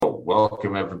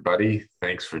welcome everybody.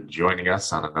 Thanks for joining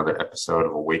us on another episode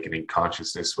of Awakening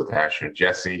Consciousness with Asher and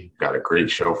Jesse. Got a great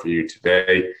show for you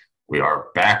today. We are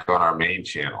back on our main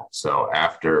channel. So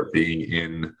after being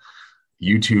in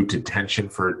YouTube detention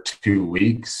for 2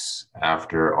 weeks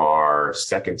after our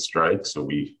second strike, so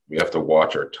we have to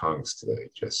watch our tongues today,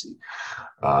 Jesse.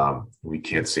 We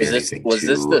can't say anything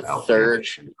too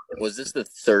outlandish. Was this the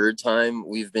third time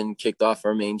we've been kicked off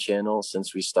our main channel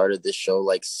since we started this show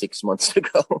like 6 months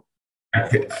ago? I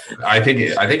think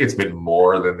it's been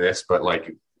more than this, but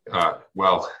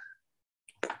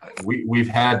we've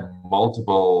had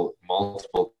multiple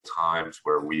times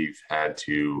where we've had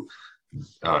to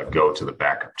go to the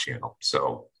backup channel.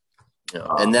 So,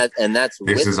 and that's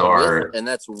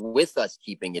with us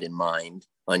keeping it in mind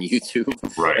on YouTube,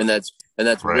 right? And that's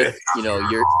right.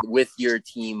 with your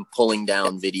team pulling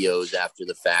down videos after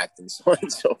the fact and so on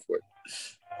and so forth.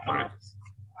 Right.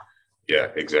 Yeah,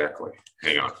 exactly.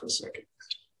 Hang on for a second.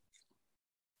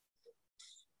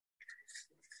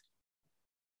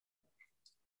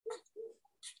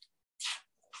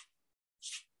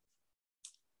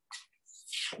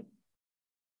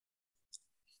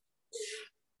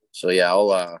 So yeah,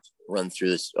 I'll run through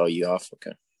this. Oh, you off?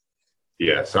 Okay.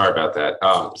 Yeah, sorry about that.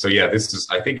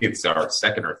 I think it's our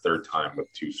second or third time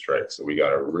with 2 strikes. So we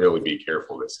got to really be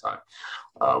careful this time.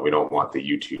 We don't want the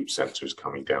YouTube censors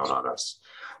coming down on us.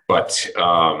 But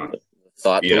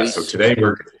police. So today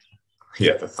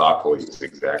the thought police,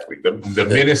 exactly. The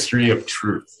Ministry of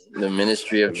Truth. The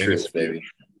Ministry of Truth, baby.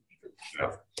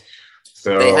 Yeah.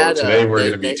 So today we're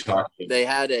going to be talking. They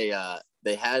had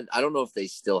I don't know if they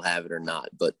still have it or not,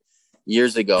 but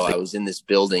years ago I was in this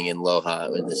building in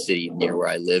Loja in the city near where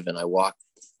I live, and I'm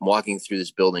walking through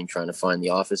this building trying to find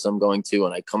the office I'm going to,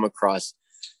 and I come across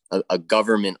a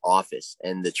government office,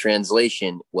 and the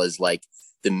translation was like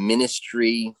the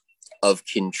Ministry of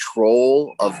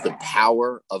Control of the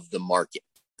Power of the Market.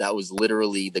 That was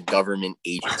literally the government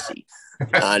agency.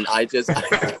 And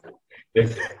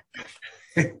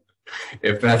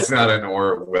if that's not an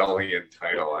Orwellian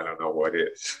title, I don't know what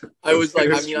is. I was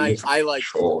like, I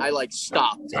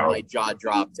stopped and my jaw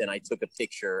dropped and I took a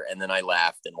picture and then I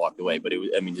laughed and walked away. But it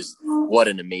was, just what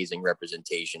an amazing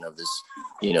representation of this,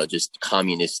 just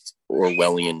communist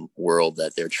Orwellian world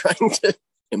that they're trying to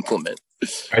implement.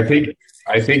 I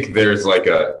think there's like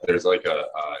a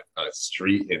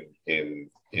street in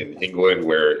England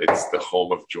where it's the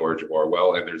home of George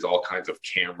Orwell, and there's all kinds of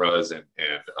cameras and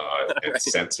Right.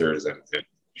 sensors and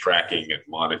tracking and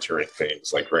monitoring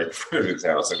things like right in front of his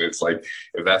house. And it's like,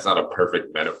 if that's not a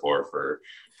perfect metaphor for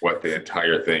what the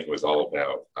entire thing was all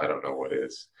about, I don't know what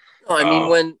is.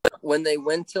 When they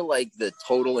went to like the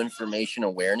total information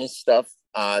awareness stuff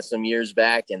some years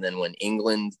back, and then when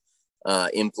England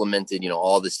implemented,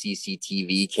 all the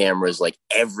CCTV cameras like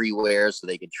everywhere so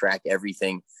they could track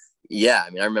everything. Yeah,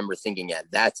 I remember thinking at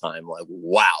that time, like,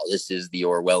 wow, this is the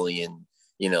Orwellian,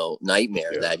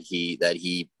 nightmare that he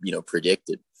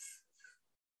predicted.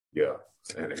 Yeah,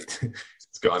 and it's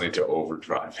gone into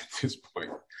overdrive at this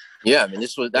point. Yeah,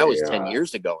 that was 10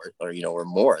 years ago or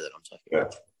more that I'm talking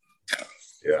about.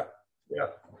 Yeah.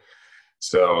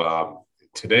 So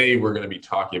today we're going to be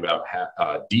talking about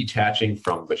detaching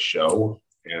from the show.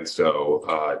 And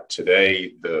so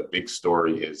today the big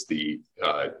story is the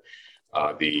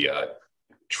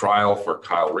trial for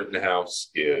Kyle Rittenhouse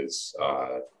is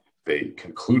they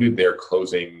concluded their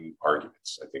closing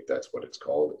arguments. I think that's what it's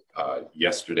called,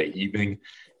 yesterday evening,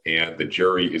 and the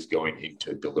jury is going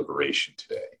into deliberation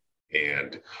today.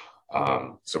 And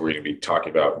so we're going to be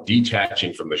talking about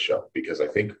detaching from the show, because I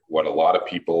think what a lot of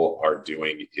people are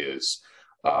doing is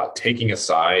taking a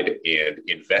side and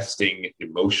investing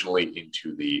emotionally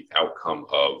into the outcome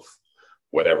of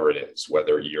whatever it is,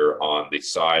 whether you're on the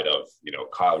side of,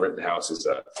 Kyle Rittenhouse is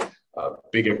a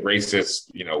bigot,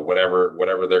 racist,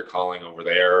 whatever they're calling over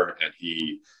there, and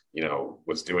he,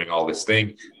 was doing all this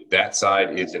thing. That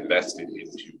side is invested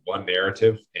into one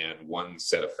narrative and one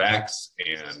set of facts,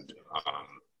 and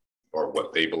or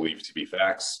what they believe to be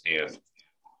facts, and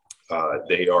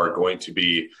they are going to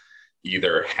be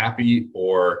either happy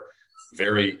or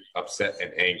very upset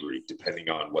and angry, depending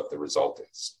on what the result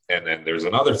is. And then there's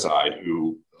another side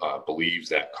who believes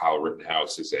that Kyle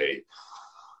Rittenhouse is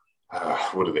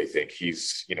what do they think?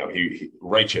 He's, he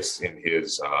righteous in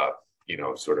his,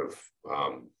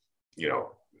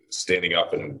 standing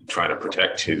up and trying to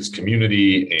protect his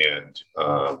community and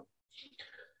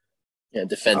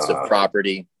defense of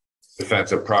property,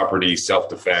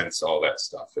 self-defense, all that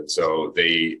stuff. And so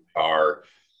they are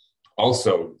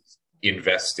also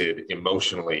invested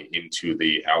emotionally into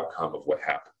the outcome of what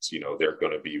happens. They're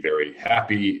going to be very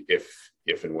happy if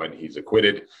and when he's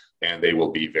acquitted. and they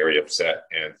will be very upset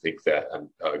and think that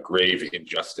a grave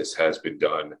injustice has been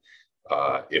done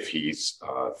if he's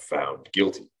found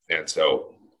guilty. And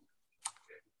so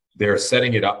they're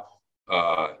setting it up.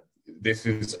 This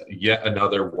is yet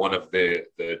another one of the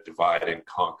divide and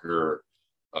conquer,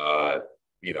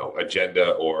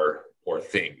 agenda or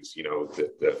things.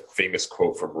 The famous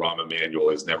quote from Rahm Emanuel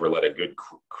is "Never let a good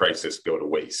crisis go to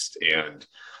waste." And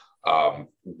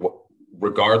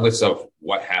regardless of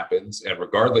what happens, and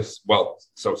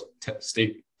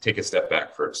take a step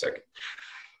back for a second.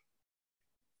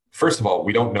 First of all,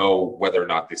 we don't know whether or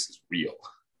not this is real.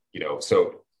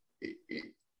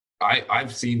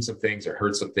 I've seen some things or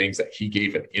heard some things that he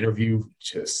gave an interview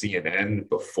to CNN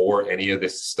before any of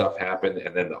this stuff happened.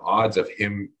 And then the odds of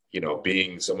him,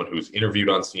 being someone who's interviewed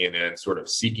on CNN, sort of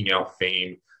seeking out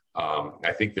fame.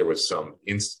 I think there was some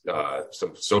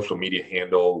social media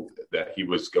handle that he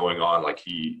was going on, like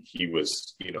he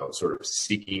was, sort of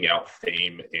seeking out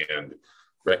fame and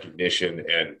recognition.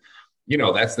 And,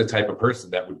 that's the type of person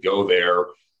that would go there,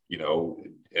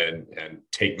 and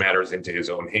take matters into his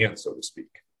own hands, so to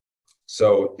speak.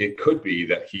 So it could be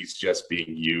that he's just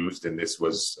being used, and this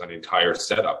was an entire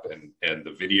setup, and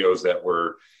the videos that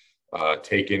were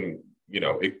taken,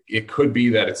 it could be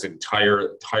that it's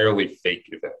entirely fake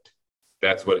event.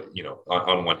 That's what,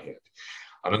 on one hand.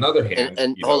 On another hand,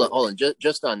 and hold on,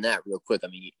 just on that real quick. I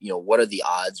mean, what are the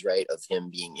odds, right, of him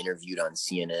being interviewed on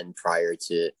CNN prior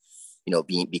to,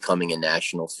 becoming a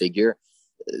national figure?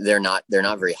 They're not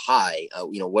very high.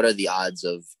 What are the odds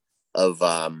of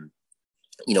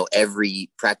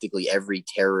practically every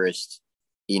terrorist,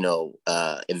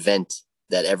 event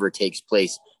that ever takes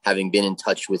place having been in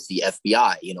touch with the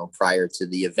FBI, prior to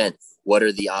the event? What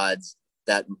are the odds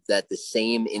that the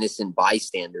same innocent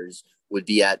bystanders would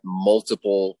be at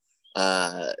multiple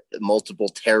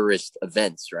terrorist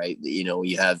events, right?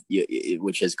 You have,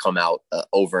 which has come out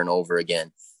over and over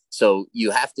again. So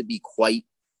you have to be quite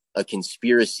a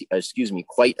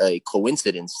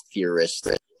coincidence theorist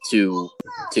to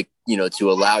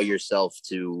allow yourself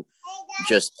to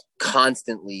just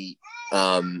constantly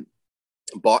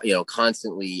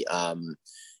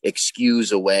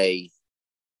excuse away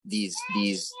these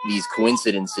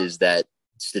coincidences that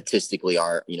statistically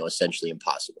are, essentially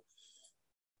impossible.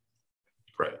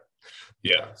 Right.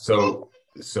 Yeah. So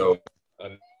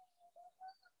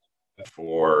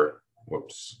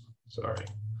sorry.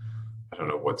 I don't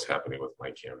know what's happening with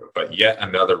my camera, but yet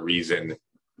another reason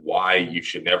why you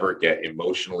should never get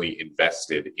emotionally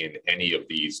invested in any of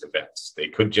these events. They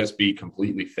could just be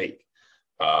completely fake.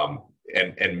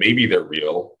 And maybe they're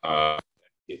real.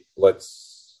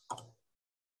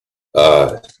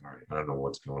 Sorry, I don't know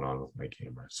what's going on with my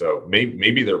camera. So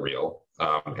maybe they're real.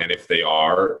 And if they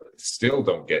are, still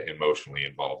don't get emotionally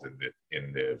involved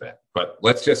in the event. But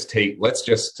let's just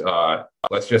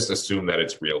assume that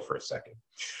it's real for a second.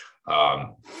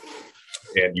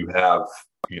 And you have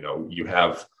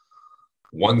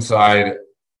one side.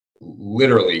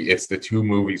 Literally, it's the two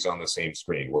movies on the same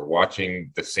screen. We're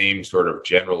watching the same sort of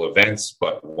general events,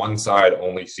 but one side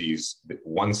only sees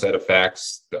one set of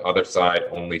facts, the other side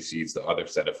only sees the other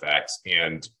set of facts,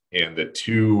 and the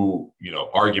two,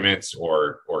 arguments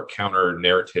or counter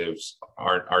narratives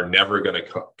are never going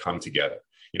to come together.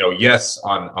 Yes,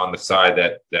 on the side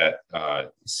that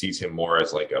sees him more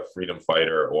as like a freedom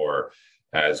fighter or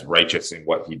as righteous in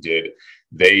what he did,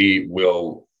 they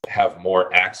will have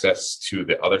more access to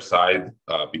the other side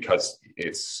because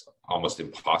it's almost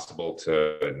impossible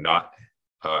to not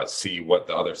see what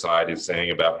the other side is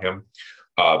saying about him.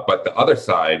 But the other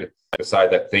side, the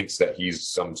side that thinks that he's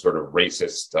some sort of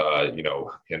racist,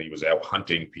 and he was out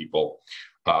hunting people,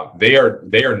 they are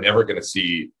never going to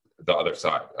see the other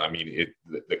side. I mean,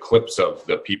 the clips of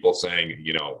the people saying,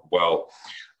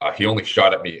 he only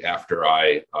shot at me after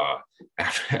I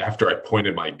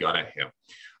pointed my gun at him.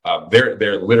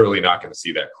 They're literally not going to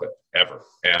see that clip ever.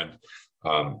 And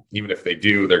even if they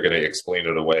do, they're going to explain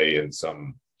it away in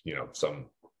some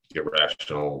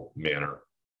irrational manner.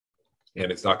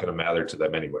 And it's not going to matter to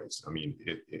them anyways. I mean,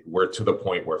 we're to the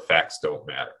point where facts don't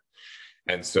matter.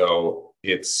 And so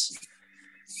it's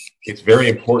very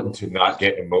important to not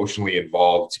get emotionally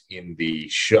involved in the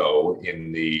show,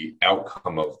 in the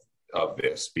outcome of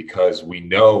this, because we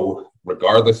know,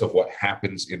 regardless of what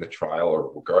happens in the trial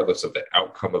or regardless of the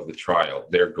outcome of the trial,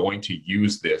 they're going to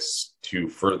use this to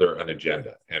further an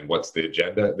agenda. And what's the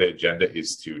agenda? The agenda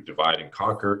is to divide and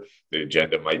conquer. The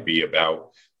agenda might be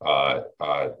about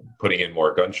putting in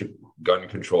more gun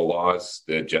control laws.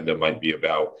 The agenda might be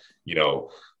about,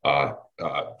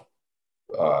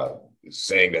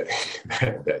 saying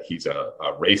that he's a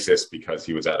racist because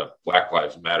he was at a Black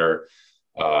Lives Matter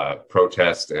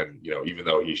protest. And, even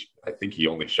though I think he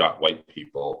only shot white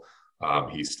people,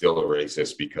 he's still a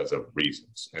racist because of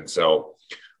reasons. And so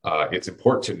it's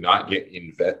important to not get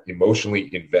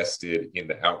emotionally invested in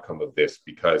the outcome of this,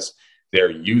 because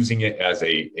they're using it as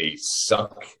a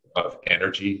suck of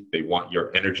energy. They want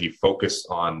your energy focused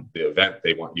on the event.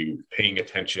 They want you paying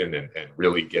attention and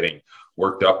really getting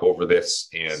worked up over this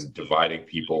and dividing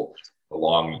people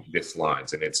along this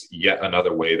lines. And it's yet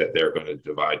another way that they're going to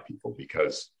divide people,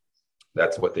 because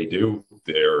that's what they do.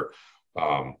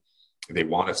 They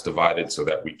want us divided so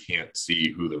that we can't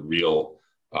see who the real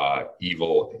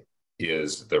evil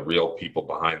is, the real people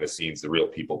behind the scenes, the real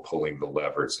people pulling the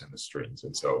levers and the strings.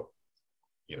 And so,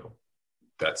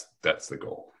 that's the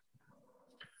goal.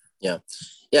 Yeah.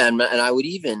 And I would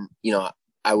even,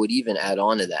 add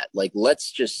on to that. Like,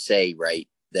 let's just say, right,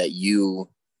 that you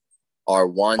are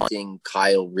wanting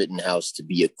Kyle Rittenhouse to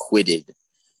be acquitted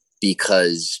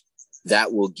because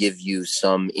that will give you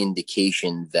some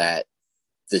indication that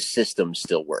the system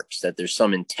still works, that there's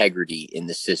some integrity in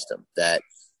the system, that,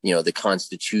 the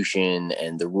Constitution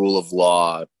and the rule of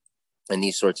law and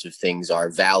these sorts of things are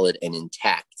valid and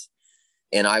intact.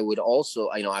 And I would also,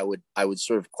 I would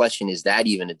sort of question, is that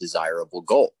even a desirable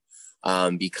goal?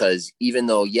 Because even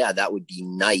though, that would be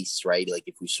nice, right? Like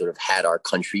if we sort of had our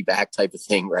country back type of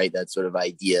thing, right? That sort of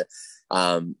idea,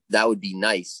 that would be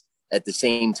nice. At the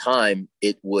same time,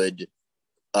 it would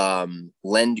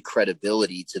lend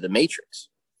credibility to the Matrix.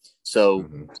 So,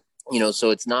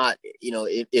 so it's not,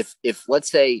 if let's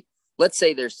say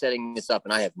they're setting this up,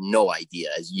 and I have no idea,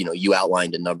 as you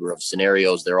outlined a number of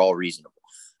scenarios, they're all reasonable.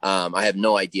 I have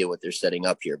no idea what they're setting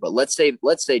up here, but let's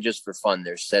say just for fun,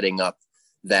 they're setting up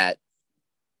that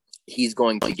he's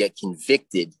going to get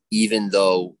convicted, even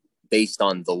though based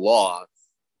on the law,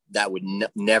 that would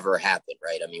never happen,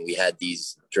 right? I mean, we had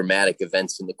these dramatic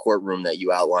events in the courtroom that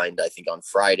you outlined, I think on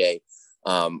Friday,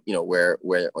 where,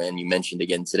 and you mentioned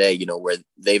again today, where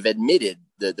they've admitted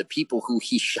the people who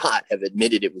he shot have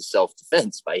admitted it was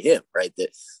self-defense by him, right?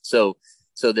 So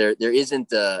there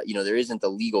isn't a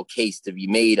legal case to be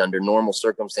made under normal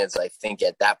circumstances. I think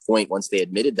at that point, once they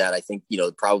admitted that, I think,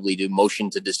 probably do motion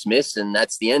to dismiss, and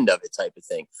that's the end of it type of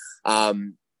thing.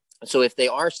 So if they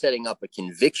are setting up a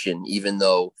conviction, even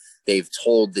though they've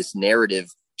told this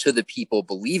narrative to the people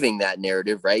believing that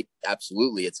narrative, right?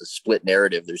 Absolutely. It's a split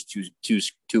narrative. There's two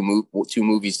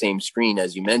movies, same screen,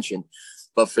 as you mentioned.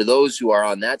 But for those who are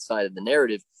on that side of the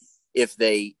narrative, if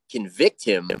they convict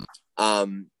him,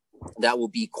 that will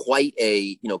be quite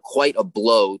a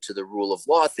blow to the rule of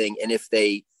law thing. And if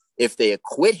they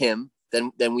acquit him,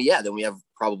 then we have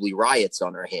probably riots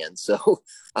on our hands. So,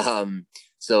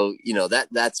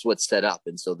 that's what's set up.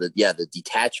 And so the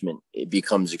detachment, it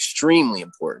becomes extremely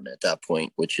important at that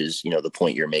point, which is, the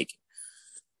point you're making.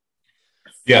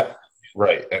 Yeah.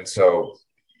 Right. And so,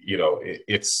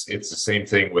 it's the same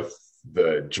thing with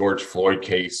the George Floyd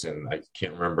case. And I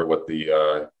can't remember what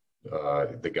the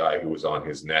guy who was on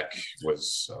his neck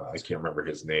was, I can't remember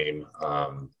his name.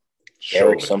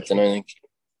 Eric something, I think.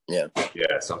 Yeah.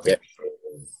 Yeah. Something.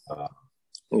 Yeah.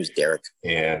 It was Derek.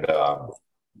 And,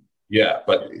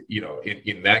 but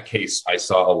in that case, I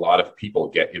saw a lot of people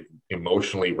get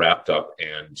emotionally wrapped up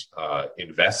and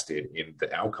invested in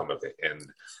the outcome of it. And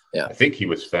I think he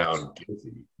was found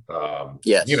guilty.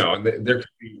 Yes. And there could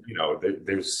be,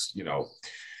 there's,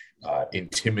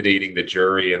 intimidating the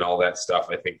jury and all that stuff.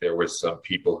 I think there was some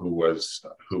people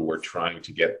who were trying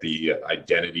to get the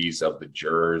identities of the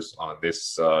jurors on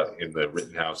this in the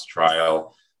Rittenhouse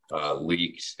trial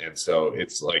leaked. And so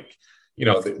it's like,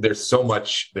 there's so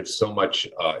much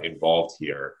involved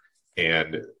here.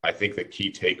 And I think the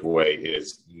key takeaway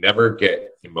is never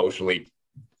get emotionally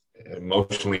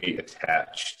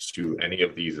attached to any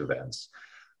of these events.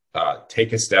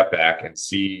 Take a step back and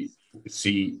see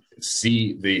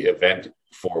the event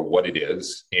for what it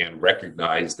is, and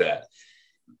recognize that,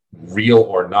 real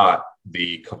or not,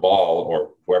 the cabal,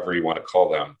 or whoever you want to call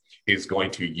them, is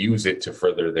going to use it to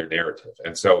further their narrative.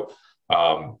 And so,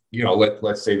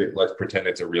 let's pretend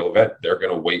it's a real event. They're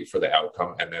going to wait for the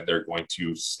outcome, and then they're going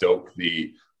to stoke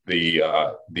the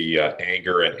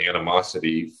anger and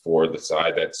animosity for the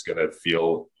side that's going to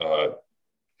feel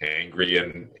angry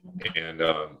and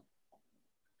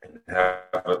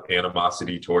have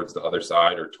animosity towards the other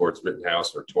side, or towards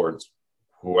Rittenhouse, or towards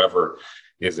whoever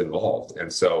is involved.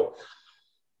 And so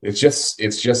it's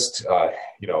just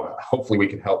hopefully we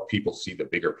can help people see the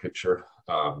bigger picture,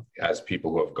 as people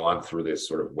who have gone through this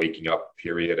sort of waking up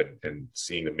period and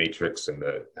seeing the Matrix and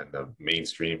the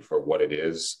mainstream for what it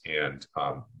is, and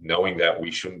knowing that we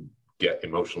shouldn't get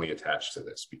emotionally attached to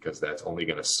this, because that's only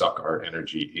going to suck our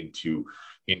energy into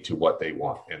into what they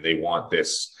want. And they want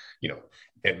this,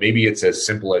 and maybe it's as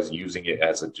simple as using it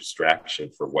as a distraction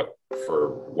for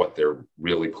what they're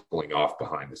really pulling off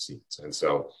behind the scenes. And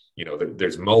so,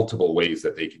 there's multiple ways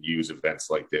that they can use events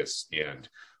like this, and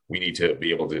we need to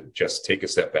be able to just take a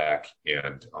step back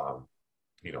and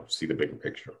see the bigger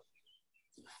picture.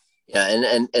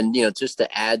 Yeah, and just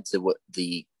to add to what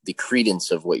the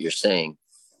credence of what you're saying,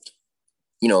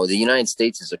 the United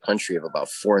States is a country of about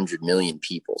 400 million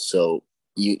people. So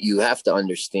you have to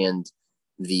understand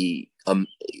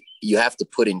you have to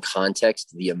put in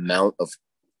context the amount of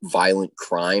violent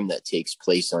crime that takes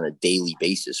place on a daily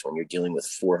basis when you're dealing with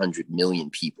 400 million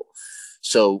people.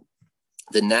 So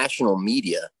the national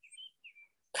media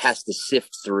has to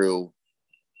sift through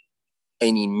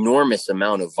an enormous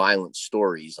amount of violent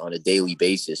stories on a daily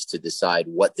basis to decide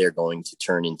what they're going to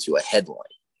turn into a headline.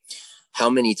 How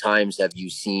many times have you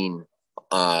seen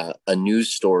a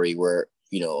news story where,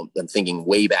 I'm thinking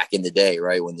way back in the day,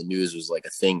 right, when the news was like a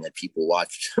thing that people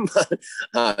watched. But,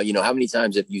 how many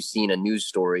times have you seen a news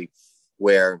story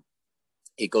where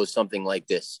it goes something like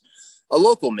this? A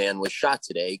local man was shot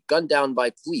today, gunned down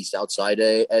by police outside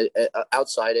a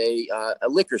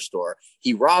liquor store.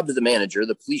 He robbed the manager.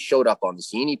 The police showed up on the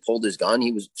scene. He pulled his gun.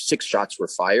 6 shots were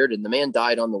fired, and the man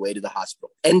died on the way to the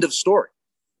hospital. End of story.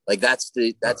 Like that's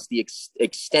the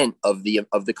extent of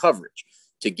the coverage,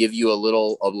 to give you a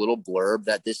little blurb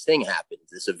that this thing happened,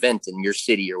 this event in your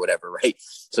city or whatever, right?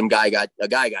 A guy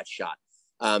got shot.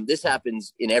 This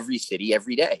happens in every city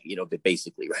every day,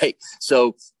 basically, right?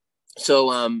 So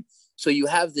you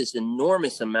have this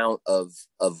enormous amount of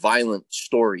violent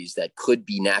stories that could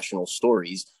be national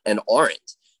stories and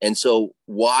aren't. And so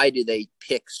why do they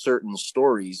pick certain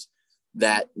stories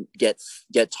that get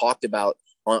talked about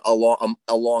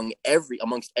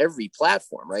amongst every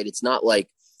platform, right? It's not like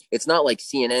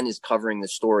CNN is covering the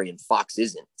story and Fox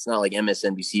isn't. It's not like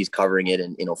MSNBC is covering it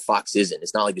and Fox isn't.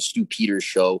 It's not like the Stu Peters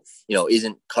show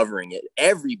isn't covering it.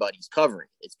 Everybody's covering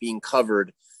it. It's being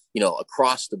covered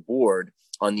across the board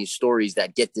on these stories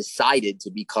that get decided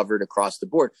to be covered across the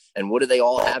board. And what do they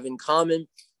all have in common?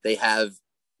 They have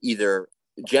either,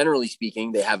 generally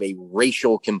speaking, they have a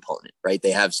racial component, right?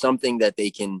 They have something that they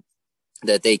can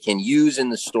use in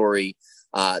the story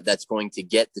that's going to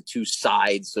get the two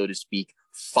sides, so to speak,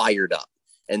 fired up.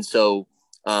 And so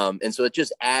it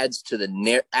just adds to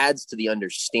the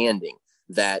understanding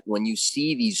that when you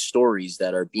see these stories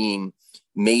that are being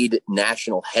made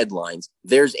national headlines,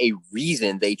 there's a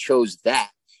reason they chose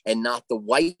that and not the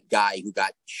white guy who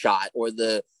got shot, or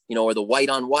the white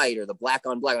on white, or the black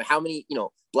on black. How many,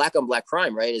 black on black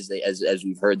crime, right? As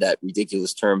we've heard that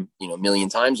ridiculous term, a million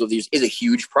times over the years, is a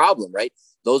huge problem, right?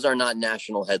 Those are not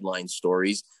national headline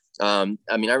stories. I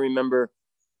remember,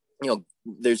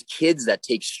 there's kids that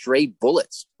take stray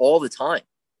bullets all the time.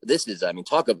 That's a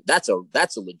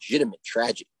legitimate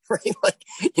tragedy, right? Like,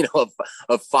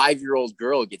 a 5-year-old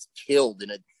girl gets killed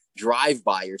in a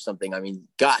drive-by or something. I mean,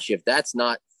 gosh, if that's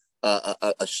not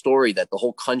a story that the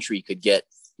whole country could get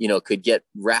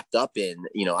wrapped up in,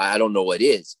 I don't know what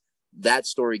is. That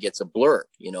story gets a blur.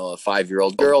 A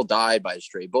 5-year-old girl died by a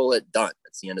stray bullet. Done.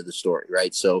 That's the end of the story,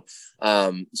 right? So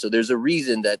there's a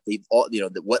reason that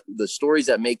what the stories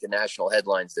that make the national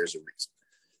headlines. There's a reason.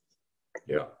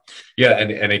 Yeah,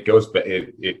 and it goes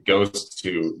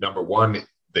to number one,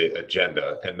 the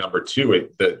agenda, and number two,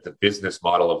 the business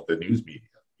model of the news media.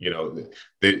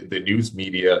 The news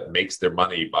media makes their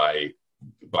money by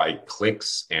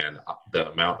clicks and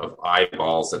the amount of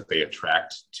eyeballs that they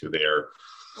attract to their,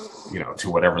 to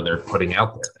whatever they're putting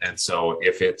out there. And so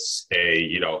if it's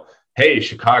hey,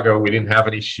 Chicago, we didn't have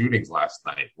any shootings last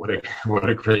night. What a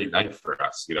great night for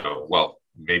us. Well,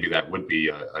 maybe that would be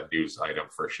a news item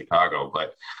for Chicago,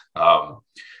 but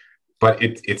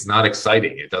it's not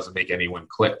exciting. It doesn't make anyone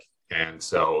click. And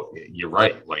so you're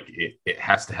right. Like it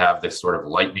has to have this sort of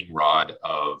lightning rod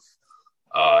of,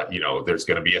 there's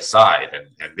going to be a side and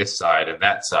this side and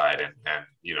that side and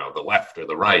the left or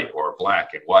the right, or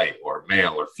black and white, or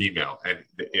male or female. And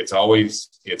it's always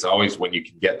when you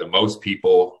can get the most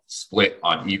people split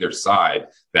on either side,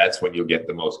 that's when you'll get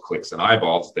the most clicks and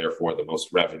eyeballs, therefore the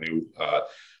most revenue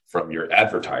from your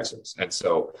advertisers. And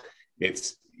so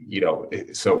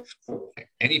so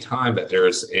anytime that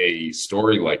there's a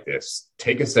story like this,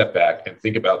 take a step back and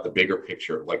think about the bigger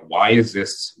picture. Like, why is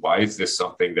this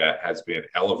something that has been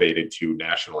elevated to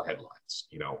national headlines?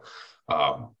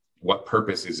 What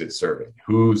purpose is it serving?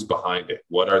 Who's behind it?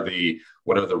 What are the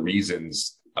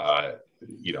reasons,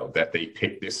 that they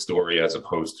pick this story as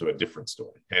opposed to a different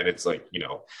story? And it's like,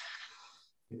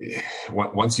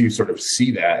 once you sort of see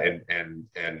that and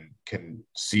can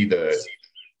see the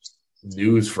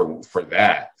news for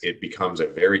that, it becomes a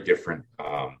very different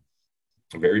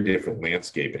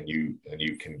landscape, and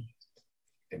you can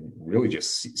and really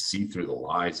just see through the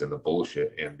lies and the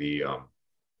bullshit and the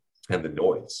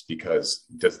noise. Because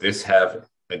does this have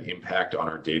an impact on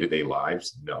our day-to-day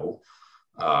lives? No,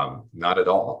 not at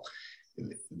all.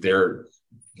 They're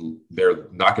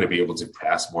not going to be able to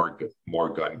pass more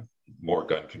gun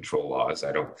control laws,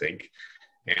 I don't think,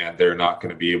 and they're not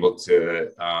going to be able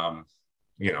to,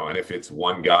 and if it's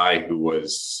one guy who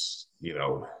was,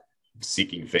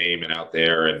 seeking fame and out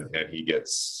there, and he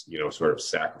gets, sort of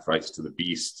sacrificed to the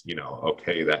beast,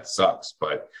 okay, that sucks,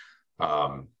 but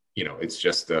it's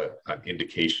just an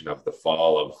indication of the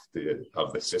fall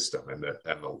of the system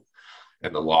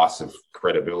and the loss of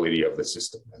credibility of the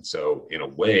system. And so in a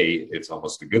way, it's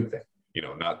almost a good thing,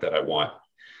 not that I want,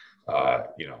 a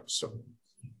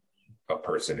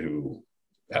person who,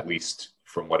 at least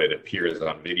from what it appears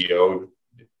on video,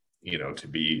 to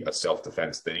be a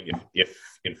self-defense thing, if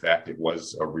in fact it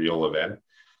was a real event.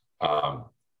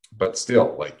 But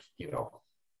still,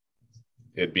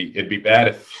 it'd be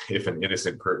bad if an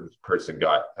innocent person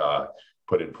got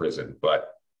put in prison.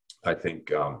 But I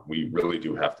think we really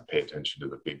do have to pay attention to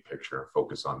the big picture and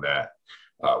focus on that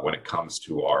when it comes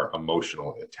to our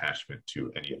emotional attachment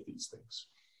to any of these things.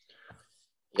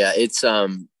 Yeah, it's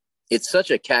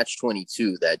such a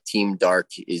catch-22 that Team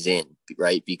Dark is in,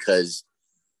 right? Because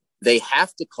they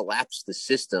have to collapse the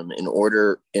system in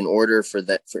order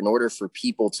for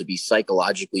people to be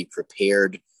psychologically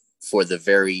prepared for the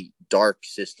very dark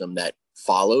system that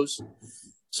follows.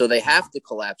 So they have to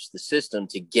collapse the system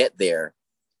to get there.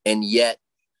 And yet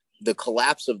the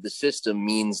collapse of the system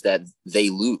means that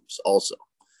they lose also.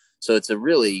 So it's a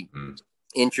really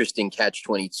interesting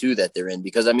catch-22 that they're in,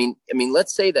 because I mean,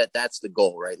 let's say that that's the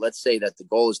goal, right? Let's say that the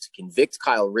goal is to convict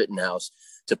Kyle Rittenhouse,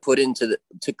 to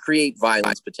create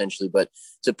violence potentially, but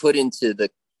to put into the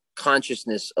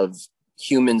consciousness of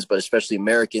humans, but especially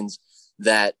Americans,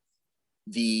 that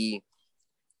you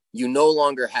no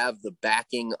longer have the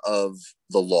backing of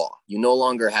the law. You no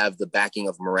longer have the backing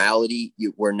of morality.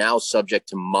 We're now subject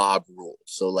to mob rule.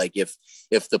 So like if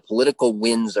the political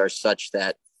winds are such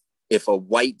that if a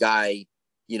white guy,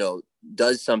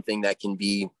 does something that can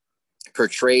be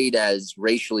portrayed as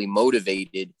racially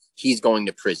motivated, he's going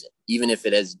to prison, even if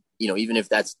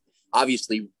that's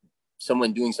obviously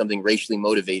someone doing something racially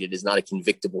motivated is not a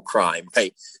convictable crime.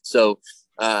 Right. So,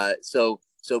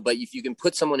 but if you can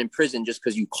put someone in prison just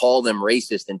because you call them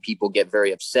racist and people get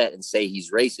very upset and say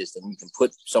he's racist, and you can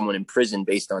put someone in prison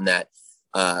based on that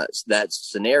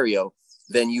scenario,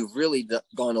 then you've really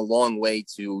gone a long way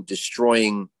to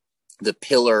destroying the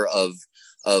pillar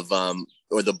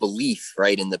or the belief,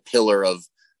 right, in the pillar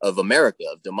of America,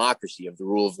 of democracy, of the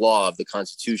rule of law, of the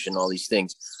Constitution, all these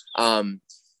things.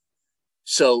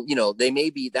 So, that may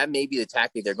be the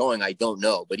tactic they're going. I don't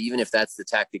know. But even if that's the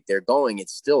tactic they're going,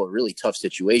 it's still a really tough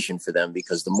situation for them,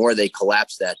 because the more they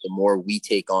collapse that, the more we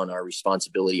take on our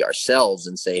responsibility ourselves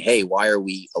and say, hey, why are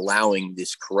we allowing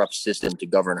this corrupt system to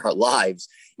govern our lives?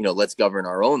 Let's govern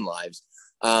our own lives.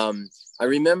 I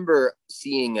remember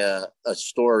seeing a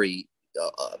story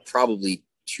probably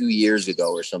 2 years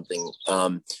ago or something,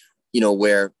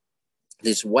 where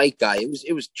this white guy,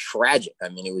 it was tragic. I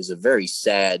mean, it was a very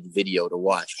sad video to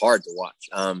watch, hard to watch.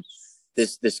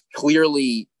 This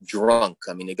clearly drunk,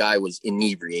 the guy was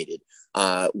inebriated,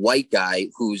 white guy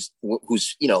who's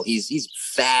he's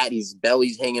fat, his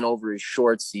belly's hanging over his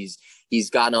shorts. He's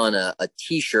got on a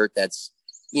t-shirt that's,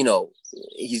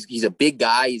 he's a big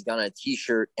guy. He's got on a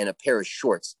t-shirt and a pair of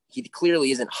shorts. He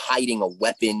clearly isn't hiding a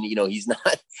weapon. He's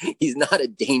not a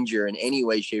danger in any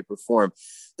way, shape, or form.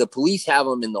 The police have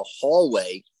him in the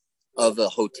hallway of a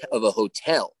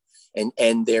hotel,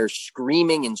 and they're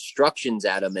screaming instructions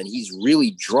at him, and he's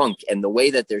really drunk. And the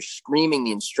way that they're screaming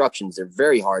the instructions, they're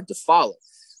very hard to follow.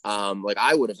 Like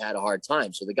I would have had a hard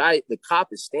time. So the cop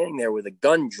is standing there with a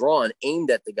gun drawn,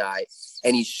 aimed at the guy,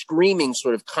 and he's screaming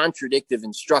sort of contradictive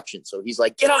instructions. So he's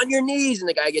like, get on your knees. And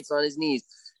the guy gets on his knees,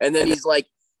 and then he's like,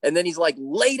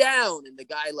 lay down. And the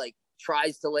guy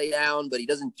tries to lay down, but he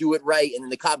doesn't do it right. And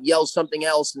then the cop yells something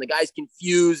else, and the guy's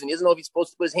confused, and he doesn't know if he's supposed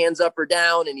to put his hands up or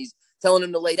down. And he's telling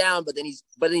him to lay down, but then he's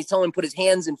telling him to put his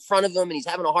hands in front of him, and he's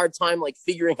having a hard time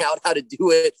figuring out how to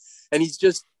do it. And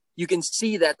you can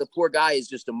see that the poor guy is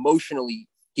just emotionally,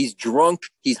 he's drunk.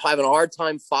 He's having a hard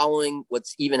time following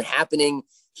what's even happening.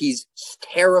 He's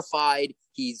terrified.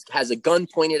 He has a gun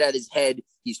pointed at his head.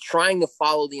 He's trying to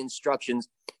follow the instructions.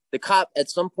 The cop at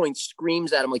some point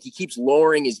screams at him, he keeps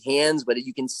lowering his hands, but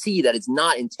you can see that it's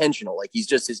not intentional.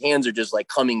 His hands are just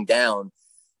coming down.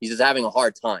 He's just having a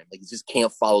hard time. He just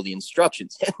can't follow the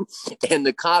instructions. And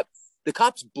the cop The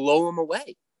cops blow him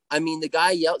away. I mean, the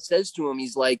guy says to him,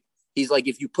 he's like,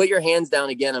 if you put your hands down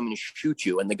again, I'm going to shoot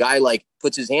you. And the guy like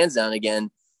puts his hands down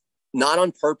again, not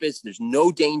on purpose. There's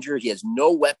no danger. He has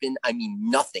no weapon. I mean,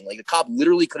 nothing. Like the cop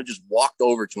literally could have just walked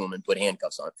over to him and put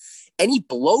handcuffs on, and he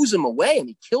blows him away and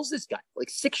he kills this guy, like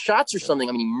 6 shots or something.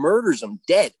 I mean, he murders him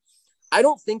dead. I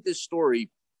don't think this story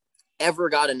ever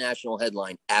got a national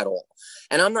headline at all.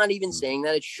 And I'm not even saying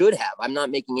that it should have. I'm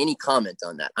not making any comment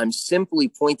on that. I'm simply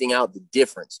pointing out the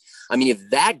difference. I mean, if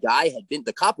that guy had been,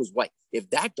 the cop was white. If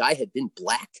that guy had been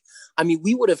black, I mean,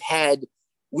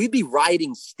 we'd be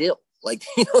rioting still. Like,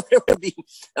 there would be,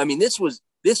 I mean, this was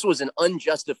an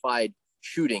unjustified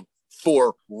shooting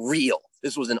for real.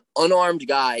 This was an unarmed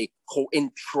guy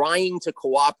in trying to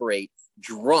cooperate,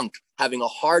 drunk, having a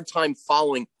hard time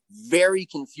following very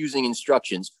confusing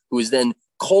instructions, who is then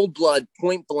cold blood,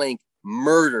 point blank,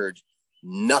 murdered.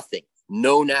 Nothing.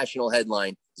 No national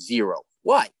headline, 0.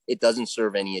 Why? It doesn't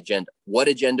serve any agenda. What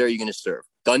agenda are you going to serve?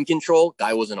 Gun control,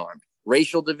 guy wasn't armed.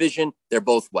 Racial division, they're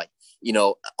both white.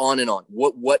 On and on.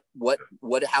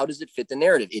 How does it fit the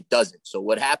narrative? It doesn't. So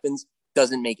what happens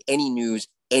doesn't make any news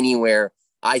anywhere.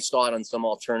 I saw it on some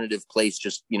alternative place,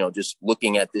 just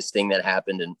looking at this thing that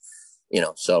happened. And,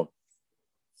 so.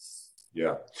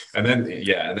 Yeah. And then,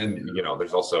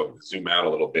 there's also zoom out a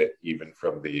little bit, even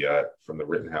from the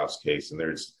Rittenhouse case.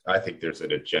 And I think there's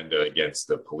an agenda against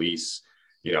the police.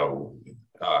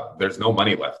 There's no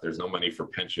money left. There's no money for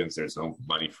pensions. There's no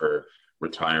money for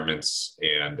retirements.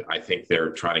 And I think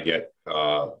they're trying to get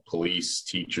police,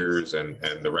 teachers, and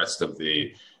the rest of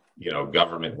the,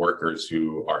 government workers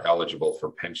who are eligible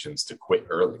for pensions to quit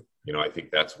early. I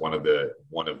think that's one of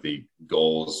the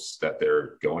goals that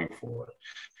they're going for.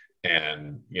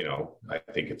 And, I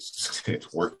think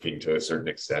it's working to a certain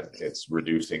extent. It's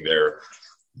reducing their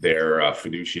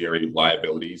fiduciary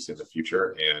liabilities in the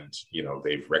future. And,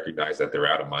 they've recognized that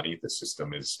they're out of money. The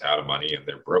system is out of money and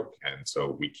they're broke. And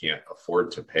so we can't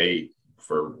afford to pay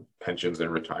for pensions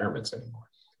and retirements anymore.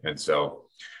 And so,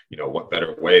 what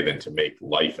better way than to make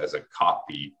life as a cop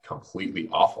be completely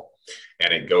awful?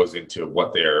 And it goes into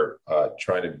what they're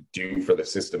trying to do for the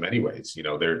system anyways.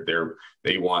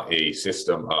 They want a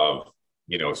system of,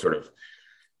 sort of,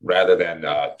 rather than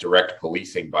direct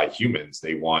policing by humans,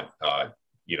 they want,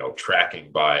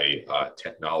 tracking by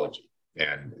technology.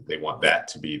 And they want that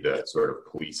to be the sort of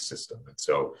police system. And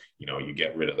so, you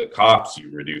get rid of the cops, you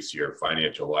reduce your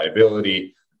financial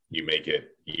liability, you make it,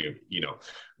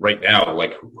 right now,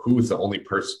 like who's the only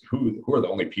person, who are the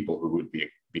only people who would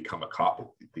become a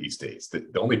cop these days?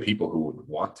 The only people who would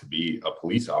want to be a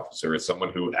police officer is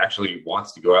someone who actually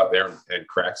wants to go out there and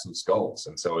crack some skulls.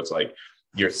 And so it's like,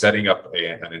 you're setting up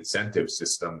an incentive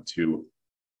system to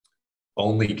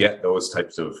only get those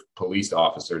types of police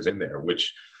officers in there,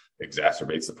 which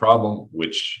exacerbates the problem,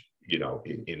 which,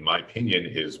 in my opinion,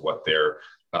 is what they're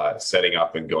setting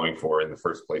up and going for in the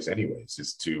first place anyways,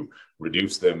 is to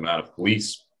reduce the amount of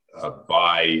police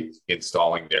by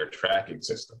installing their tracking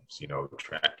systems,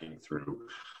 tracking through,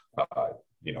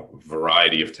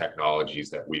 variety of technologies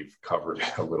that we've covered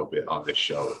a little bit on this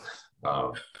show,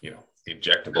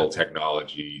 injectable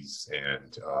technologies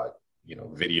and,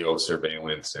 video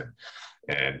surveillance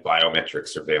and biometric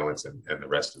surveillance and the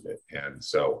rest of it. And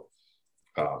so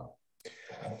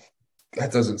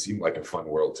that doesn't seem like a fun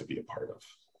world to be a part of.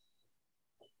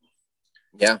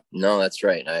 Yeah, no, that's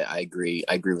right. I agree.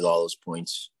 I agree with all those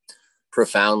points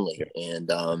profoundly. Yeah.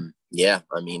 And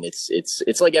I mean,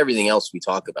 it's like everything else we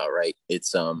talk about, right?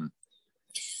 It's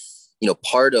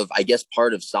part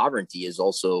of sovereignty is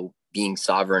also being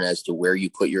sovereign as to where you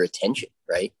put your attention,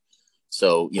 right?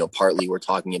 So, partly we're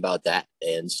talking about that.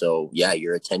 And so, yeah,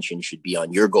 your attention should be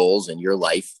on your goals and your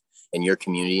life and your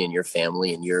community and your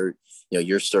family and your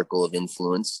circle of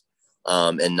influence,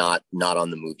 and not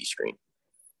on the movie screen.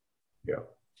 Yeah.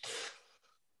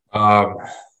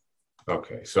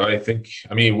 Okay. So I think,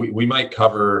 we might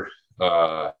cover,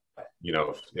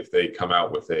 if they come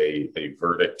out with a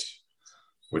verdict,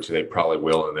 which they probably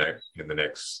will in the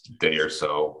next day or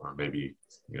so, or maybe,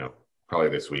 probably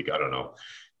this week. I don't know.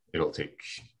 It'll take,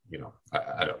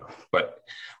 I don't know, but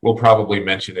we'll probably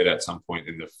mention it at some point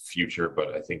in the future.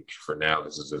 But I think for now,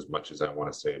 this is as much as I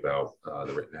want to say about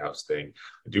the Rittenhouse thing.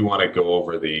 I do want to go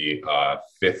over the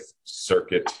Fifth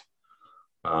Circuit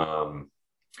Court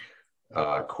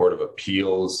of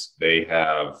Appeals. They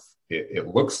have, it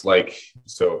looks like,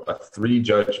 so a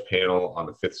 3-judge panel on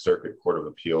the Fifth Circuit Court of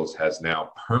Appeals has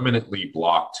now permanently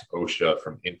blocked OSHA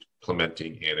from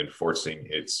implementing and enforcing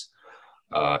its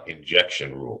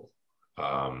injection rule.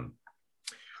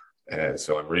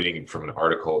 So I'm reading from an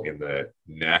article in the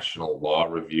National Law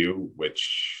Review,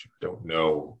 which I don't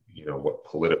know, what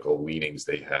political leanings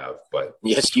they have, but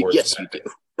yes, you do.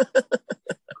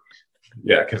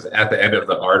 Yeah, because at the end of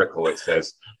the article it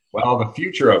says, "Well, the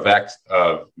future of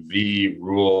V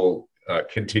rule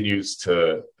continues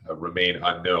to remain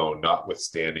unknown,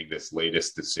 notwithstanding this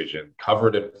latest decision.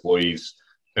 Covered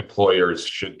employers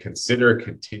should consider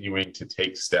continuing to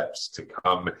take steps to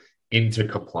come into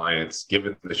compliance,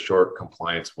 given the short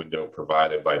compliance window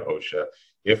provided by OSHA,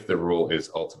 if the rule is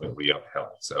ultimately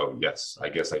upheld." So, yes, I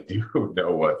guess I do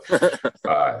know what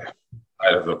side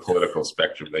of the political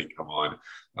spectrum they come on.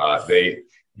 They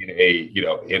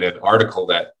in an article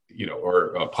that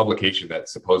or a publication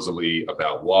that's supposedly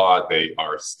about law, they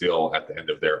are still at the end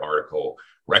of their article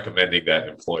recommending that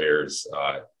employers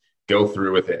go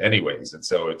through with it anyways. And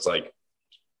so it's like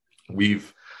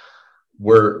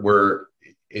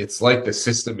it's like the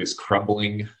system is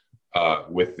crumbling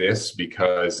with this,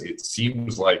 because it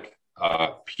seems like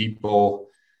people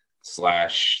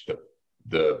slash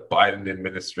the Biden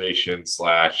administration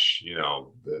slash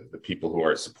the people who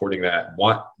are supporting that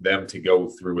want them to go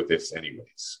through with this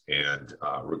anyways. And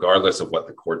regardless of what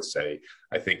the courts say,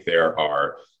 I think there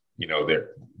are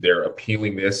they're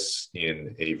appealing this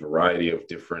in a variety of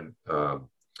different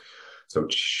so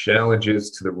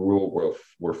challenges to the rule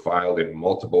were filed in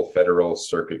multiple federal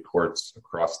circuit courts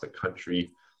across the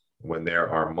country. When there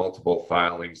are multiple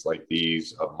filings like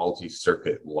these, a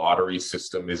multi-circuit lottery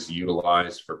system is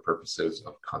utilized for purposes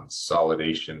of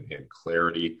consolidation and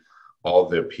clarity. All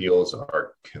the appeals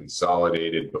are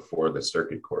consolidated before the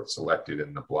circuit court selected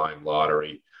in the blind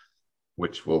lottery,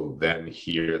 which will then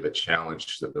hear the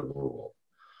challenge to the rule.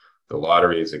 The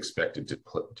lottery is expected to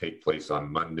take place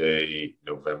on Monday,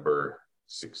 November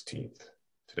 16th.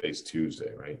 Today's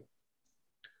Tuesday, right?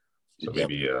 So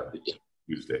maybe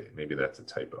Tuesday. Maybe that's a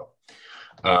typo.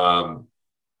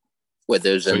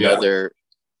 There's another.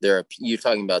 Yeah. You're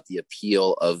talking about the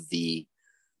appeal of the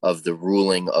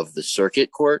ruling of the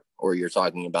circuit court, or you're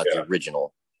talking about the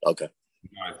original? Okay.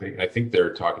 No, I think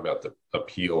they're talking about the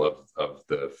appeal of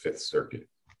the Fifth Circuit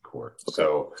Court. Okay.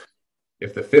 So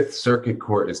if the Fifth Circuit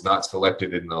Court is not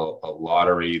selected in a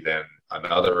lottery, then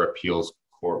another appeals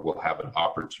court will have an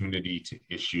opportunity to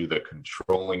issue the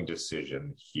controlling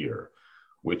decision here,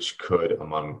 which could,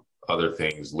 among other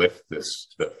things, lift the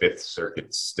Fifth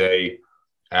Circuit stay.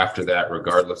 After that,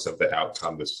 regardless of the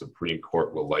outcome, the Supreme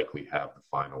Court will likely have the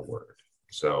final word.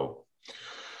 So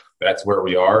that's where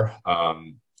we are.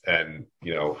 And,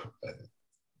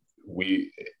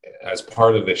 we, as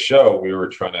part of the show, we were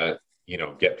trying to,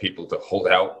 get people to hold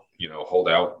out,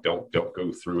 don't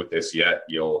go through with this yet.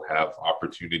 You'll have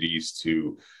opportunities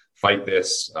to fight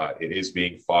this. It is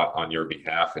being fought on your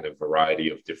behalf in a variety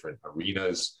of different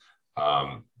arenas.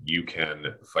 You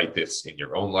can fight this in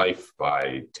your own life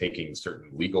by taking certain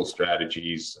legal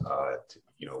strategies,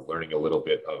 learning a little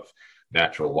bit of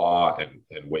natural law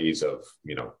and ways of,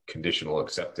 conditional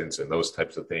acceptance and those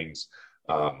types of things.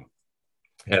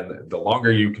 And the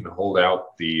longer you can hold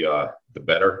out, the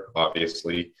better,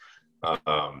 obviously.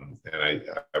 And I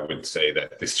would say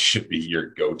that this should be your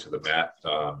go to the mat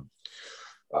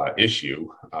issue.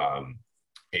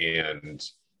 And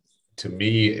to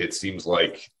me, it seems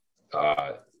like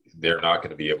they're not going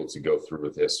to be able to go through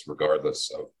with this regardless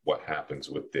of what happens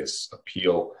with this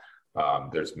appeal.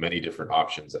 There's many different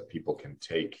options that people can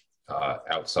take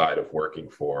outside of working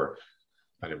for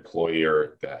an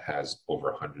employer that has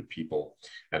over 100 people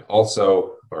and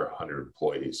also, or 100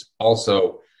 employees.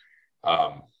 Also,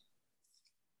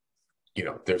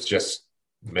 there's just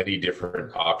many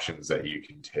different options that you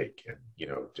can take. And,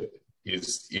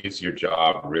 is your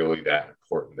job really that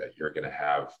important that you're going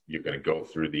to go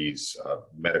through these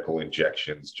medical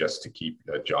injections just to keep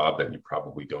a job that you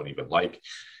probably don't even like?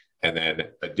 And then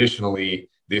additionally,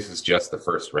 this is just the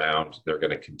first round. They're going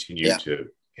to continue to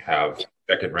have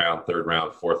second round, third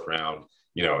round, fourth round.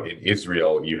 In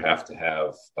Israel, you have to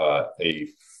have a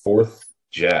fourth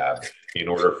jab in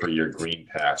order for your green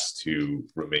pass to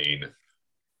remain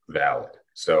valid.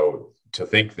 So to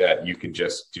think that you can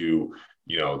just do,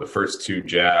 the first two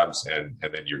jabs and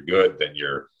then you're good, then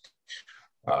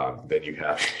then you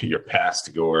have your pass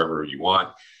to go wherever you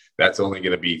want. That's only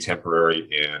going to be temporary.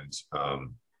 And,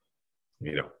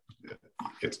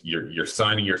 you're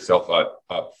signing yourself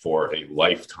up for a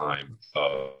lifetime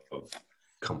of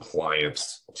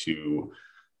compliance to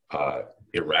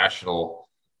irrational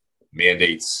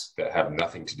mandates that have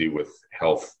nothing to do with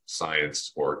health,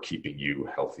 science, or keeping you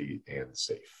healthy and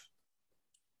safe.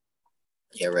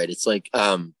 Yeah, right. It's like,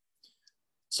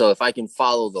 so if I can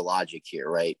follow the logic here,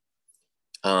 right?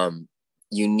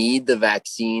 You need the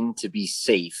vaccine to be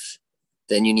safe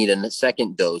then you need a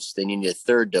second dose, then you need a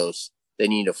third dose,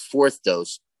 then you need a fourth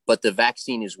dose, but the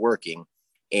vaccine is working.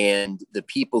 And the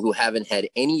people who haven't had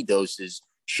any doses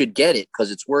should get it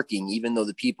because it's working, even though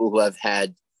the people who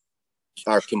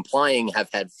are complying have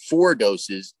had 4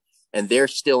 doses and they're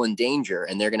still in danger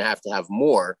and they're going to have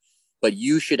more, but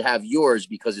you should have yours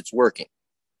because it's working.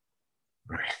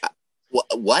 Right.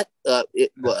 What?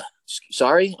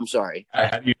 Sorry, I'm sorry.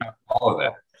 How do you not follow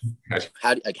that?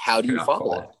 How do you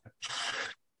follow that?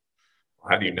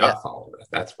 How do you not follow that?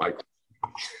 That's my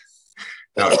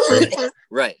no,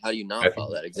 right. How do you not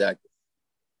follow that? Exactly.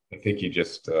 I think you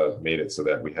just made it so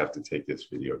that we have to take this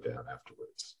video down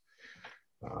afterwards.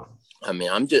 I mean,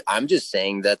 I'm just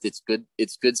saying that it's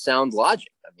good sound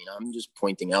logic. I mean, I'm just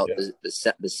pointing out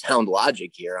the sound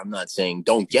logic here. I'm not saying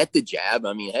don't get the jab.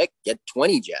 I mean, heck, get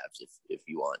 20 jabs if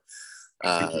you want.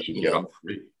 I think you should get all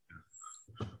 3.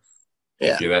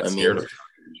 Yeah, if you're that scared of it,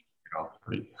 you should get all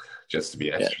 3 just to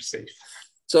be extra safe.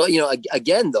 So,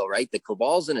 again, though, right, the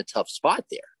cabal's in a tough spot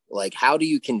there. Like, how do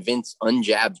you convince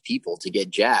unjabbed people to get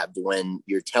jabbed when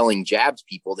you're telling jabbed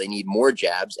people they need more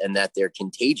jabs and that they're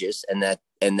contagious and that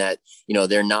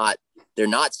they're not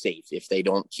safe if they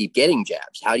don't keep getting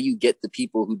jabs? How do you get the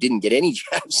people who didn't get any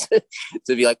jabs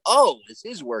to be like, oh, this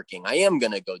is working, I am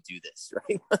going to go do this,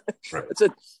 right? Right.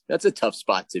 That's a tough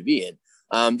spot to be in.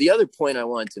 The other point I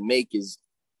wanted to make is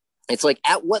it's like,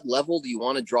 at what level do you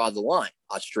want to draw the line?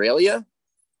 Australia?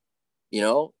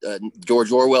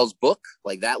 George Orwell's book,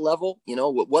 like that level,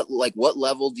 what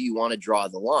level do you want to draw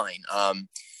the line?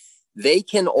 They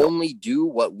can only do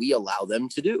what we allow them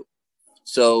to do.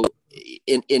 So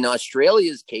in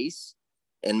Australia's case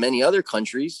and many other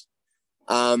countries,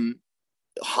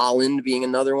 Holland being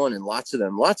another one, and lots of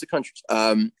countries,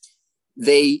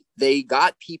 they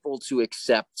got people to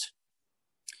accept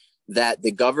that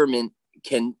the government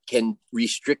can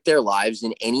restrict their lives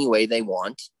in any way they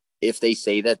want if they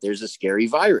say that there's a scary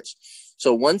virus.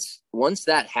 So once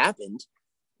that happened,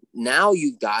 now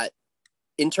you've got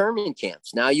internment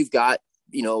camps. Now you've got,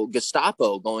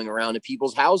 Gestapo going around to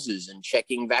people's houses and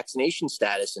checking vaccination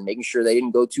status and making sure they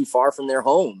didn't go too far from their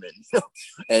home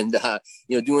and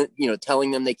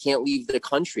telling them they can't leave the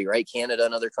country, right? Canada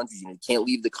and other countries, you can't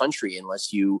leave the country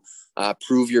unless you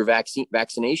prove your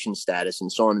vaccination status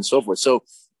and so on and so forth. So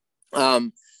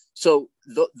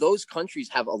those countries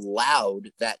have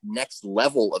allowed that next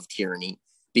level of tyranny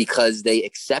because they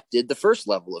accepted the first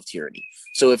level of tyranny.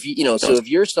 So if if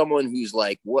you're someone who's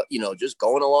like, what, just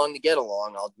going along to get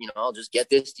along, I'll just get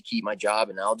this to keep my job,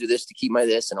 and I'll do this to keep my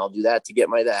this, and I'll do that to get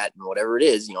my that, and whatever it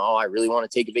is, I really want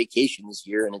to take a vacation this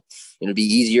year, and it'd be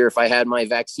easier if I had my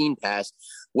vaccine pass.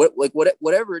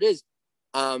 Whatever it is.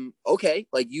 Okay.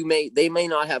 Like they may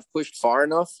not have pushed far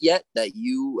enough yet that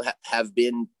you have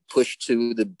been pushed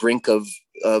to the brink of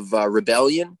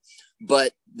rebellion,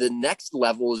 but the next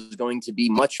level is going to be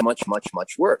much, much, much,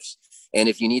 much worse. And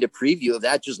if you need a preview of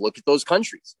that, just look at those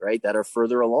countries, right, that are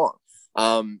further along.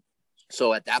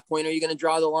 So at that point, are you going to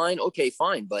draw the line? Okay,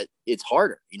 fine. But it's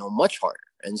harder, much harder.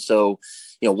 And so,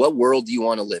 what world do you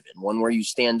want to live in? One where you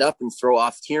stand up and throw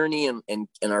off tyranny and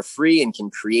are free and can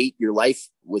create your life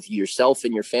with yourself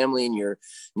and your family and your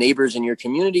neighbors and your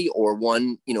community, or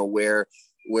one,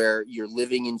 where you're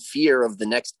living in fear of the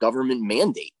next government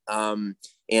mandate.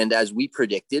 And as we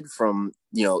predicted from,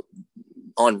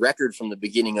 on record from the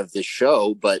beginning of this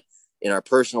show, but in our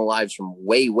personal lives from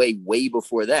way, way, way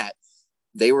before that,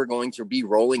 they were going to be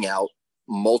rolling out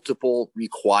multiple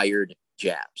required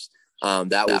jabs.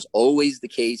 That was always the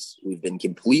case. We've been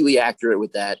completely accurate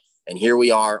with that. And here we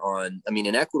are in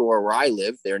Ecuador, where I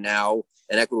live, and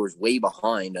Ecuador is way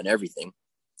behind on everything.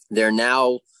 They're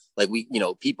now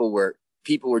people were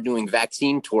doing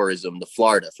vaccine tourism to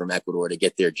Florida from Ecuador to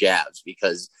get their jabs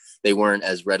because they weren't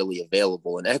as readily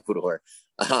available in Ecuador.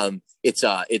 It's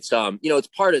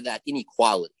part of that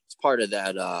inequality. It's part of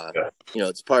that,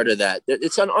 it's part of that.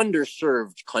 It's an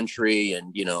underserved country,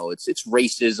 and, it's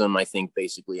racism, I think,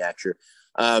 basically, actually.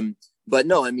 But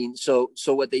no, so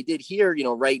what they did here,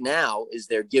 right now is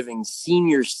they're giving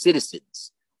senior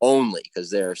citizens only,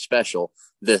 because they're special,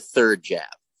 the third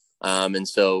jab. And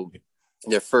so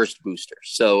their first booster.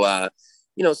 So,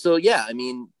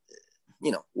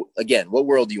 again, what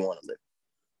world do you want to live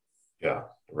in? Yeah,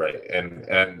 right.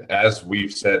 And as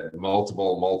we've said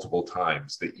multiple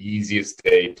times, the easiest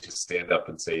day to stand up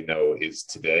and say no is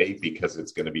today, because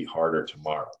it's going to be harder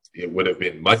tomorrow. It would have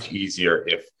been much easier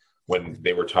when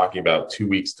they were talking about 2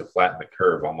 weeks to flatten the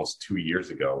curve almost 2 years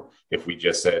ago, if we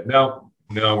just said, no,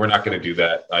 we're not going to do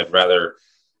that. I'd rather,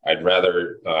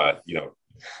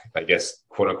 I guess,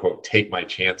 quote unquote, take my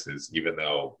chances, even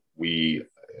though we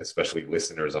especially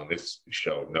listeners on this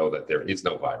show, know that there is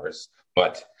no virus.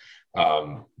 But,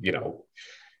 you know,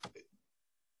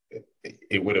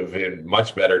 it would have been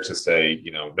much better to say,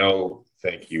 you know, no,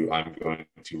 thank you. I'm going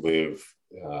to live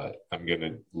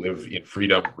in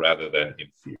freedom rather than in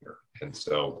fear. And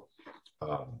so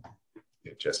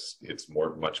it's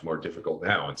much more difficult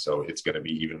now. And so it's going to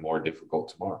be even more difficult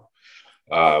tomorrow.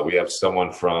 We have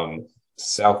someone from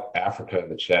South Africa in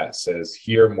the chat says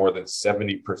here more than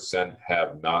 70%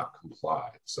 have not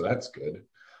complied. So that's good.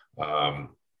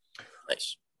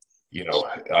 Nice. You know,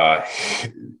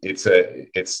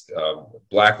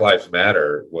 Black Lives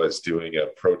Matter was doing a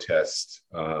protest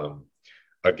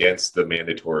against the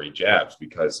mandatory jabs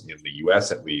because in the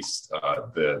US, at least,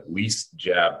 the least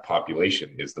jab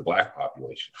population is the Black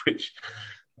population, which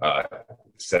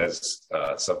says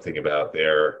something about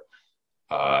their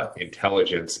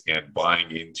intelligence and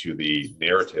buying into the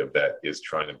narrative that is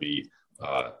trying to be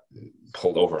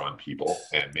pulled over on people.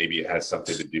 And maybe it has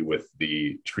something to do with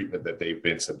the treatment that they've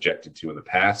been subjected to in the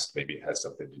past. Maybe it has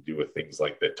something to do with things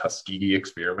like the Tuskegee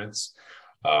experiments.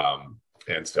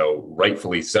 And so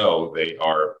rightfully so, they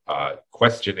are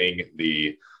questioning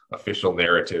the official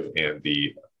narrative and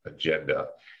the agenda.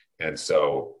 And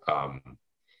so,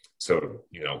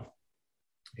 you know,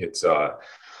 it's,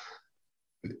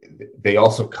 they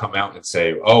also come out and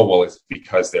say, oh, well, it's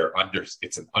because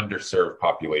it's an underserved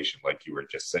population, like you were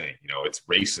just saying. You know, it's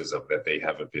racism that they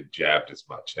haven't been jabbed as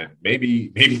much. And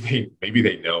maybe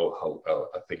they know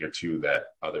a thing or two that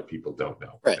other people don't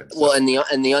know. Right. And so, well, and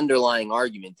the underlying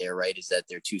argument there, right, is that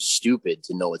they're too stupid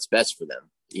to know what's best for them.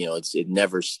 You know,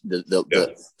 the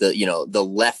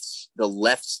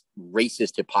left's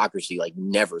racist hypocrisy like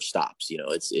never stops. You know,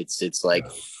 it's like,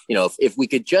 you know, if we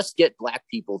could just get Black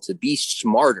people to be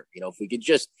smarter, you know, if we could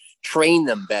just train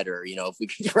them better, you know, if we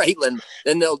could, right,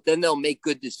 then they'll make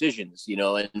good decisions, you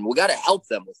know, and we got to help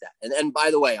them with that. And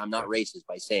by the way, I'm not racist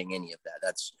by saying any of that.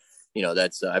 That's, you know,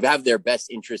 that's I have their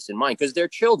best interests in mind because they're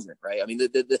children, right? I mean,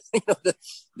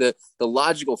 the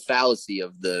logical fallacy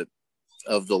of the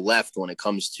left when it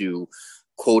comes to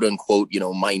quote unquote, you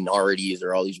know, minorities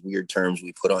or all these weird terms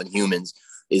we put on humans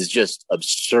is just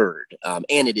absurd. And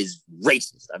it is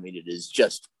racist. I mean, it is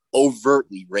just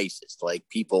overtly racist. Like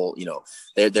people, you know,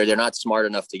 they're not smart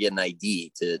enough to get an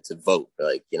ID to vote.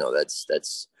 Like, you know,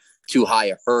 that's too high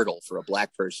a hurdle for a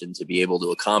Black person to be able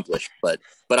to accomplish. But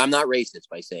I'm not racist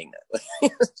by saying that.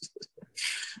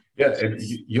 Yeah, and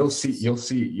you'll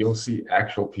see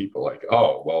actual people like,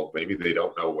 oh, well, maybe they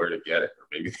don't know where to get it, or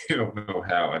maybe they don't know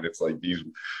how. And it's like these,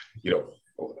 you know,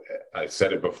 I've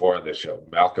said it before on this show.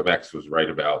 Malcolm X was right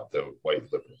about the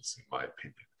white liberals, in my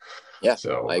opinion. Yeah,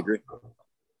 so I agree.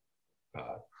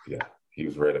 Yeah, he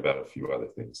was right about a few other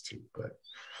things too, but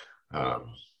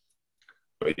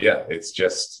yeah, it's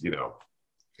just, you know,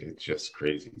 it's just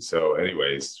crazy. So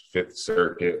anyways, Fifth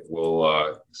Circuit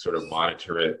will sort of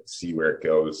monitor it, see where it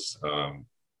goes,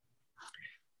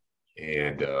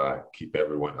 and keep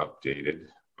everyone updated.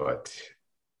 But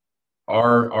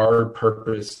our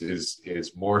purpose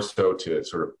is more so to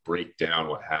sort of break down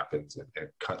what happens and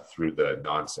cut through the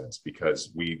nonsense,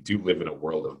 because we do live in a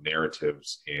world of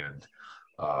narratives, and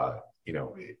you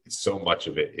know, so much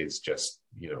of it is just,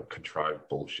 you know, contrived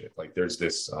bullshit. Like there's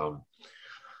this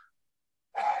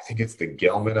I think it's the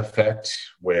Gelman effect,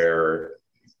 where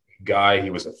guy, he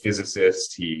was a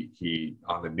physicist. He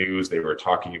on the news, they were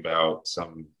talking about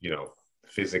some, you know,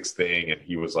 physics thing, and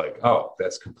he was like, oh,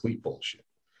 that's complete bullshit.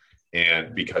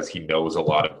 And because he knew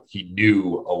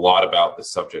a lot about the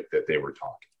subject that they were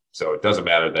talking. So it doesn't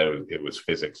matter that it was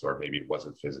physics, or maybe it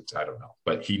wasn't physics, I don't know.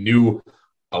 But he knew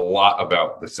a lot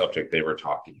about the subject they were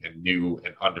talking, and knew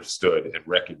and understood and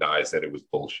recognized that it was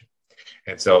bullshit.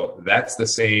 And so that's the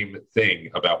same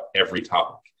thing about every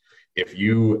topic. If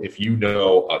you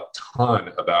know a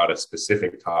ton about a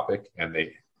specific topic, and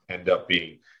it ends up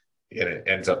being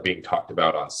talked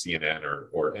about on CNN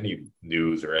or any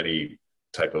news or any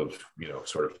type of, you know,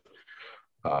 sort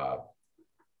of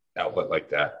outlet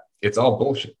like that, it's all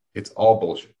bullshit. It's all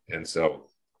bullshit. And so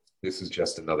this is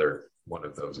just another one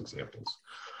of those examples.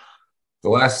 The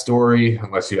last story,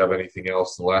 unless you have anything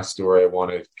else, the last story I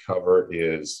want to cover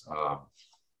is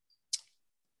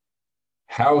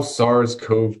how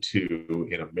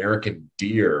SARS-CoV-2 in American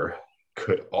deer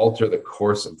could alter the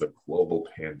course of the global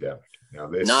pandemic. Now,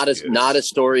 this is not a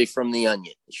story from The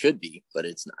Onion. It should be, but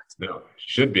it's not. No, it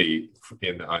should be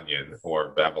in The Onion or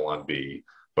Babylon Bee,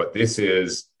 but this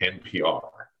is NPR.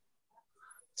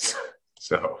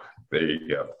 So there you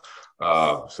go.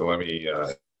 So let me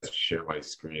share my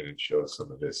screen and show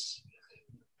some of this,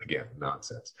 again,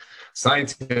 nonsense.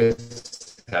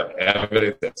 Scientists have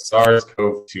evidence that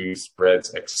SARS-CoV-2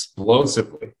 spreads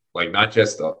explosively, like not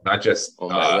just somewhat,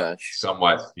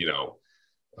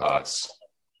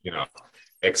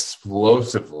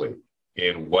 explosively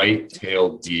in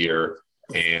white-tailed deer,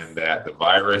 and that the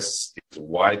virus is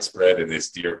widespread in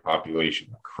this deer population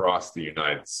across the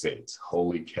United States.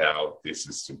 Holy cow, this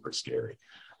is super scary.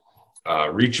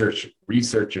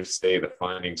 Researchers say the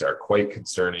findings are quite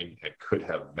concerning and could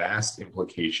have vast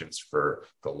implications for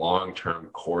the long-term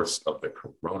course of the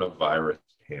coronavirus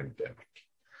pandemic.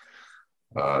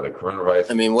 The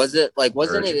coronavirus. I mean, wasn't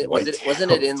it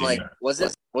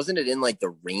in like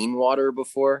the rainwater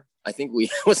before? I think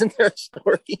wasn't there a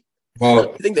story?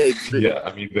 Well, I think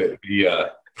I mean,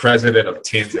 the president of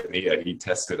Tanzania, he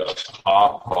tested a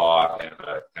pawpaw and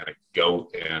a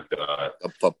goat and a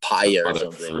papaya or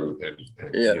something. Fruit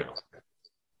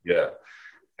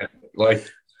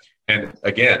and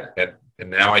again, and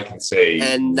now I can say,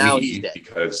 and now he's dead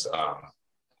because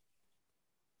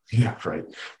right.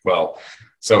 Well,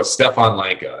 so Stefan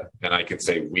Lanka, and I can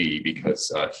say we because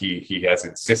he has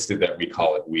insisted that we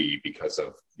call it we because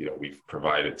of, we've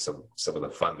provided some of the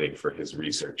funding for his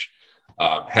research,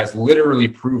 has literally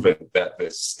proven that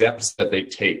the steps that they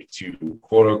take to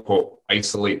quote unquote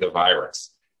isolate the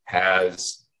virus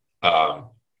the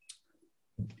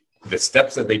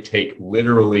steps that they take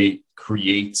literally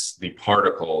creates the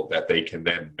particle that they can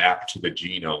then map to the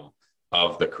genome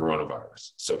of the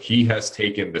coronavirus. So he has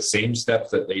taken the same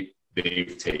steps that they've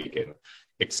taken,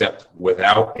 except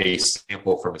without a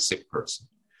sample from a sick person,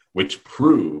 which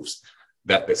proves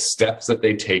that the steps that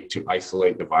they take to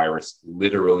isolate the virus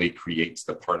literally creates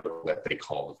the particle that they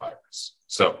call the virus.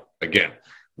 So again,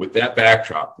 with that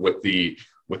backdrop, with the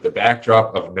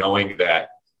backdrop of knowing that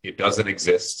it doesn't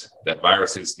exist, that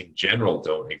viruses in general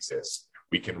don't exist,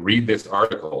 we can read this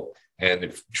article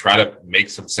and try to make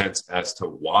some sense as to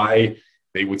why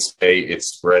they would say it's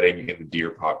spreading in the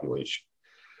deer population.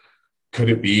 Could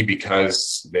it be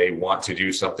because they want to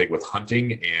do something with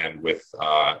hunting and with,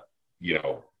 we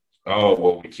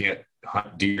can't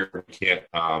hunt deer, we can't,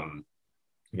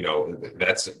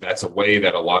 that's a way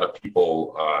that a lot of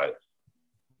people,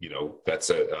 that's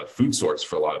a food source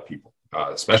for a lot of people,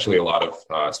 especially a lot of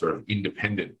sort of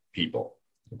independent people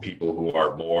who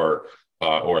are more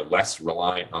or less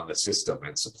reliant on the system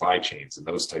and supply chains and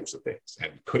those types of things.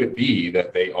 And could it be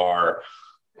that they are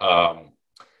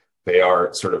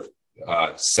sort of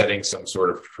setting some sort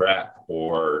of trap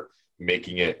or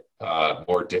making it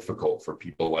more difficult for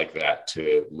people like that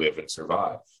to live and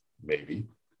survive? Maybe.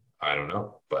 I don't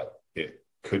know, but it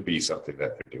could be something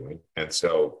that they're doing. And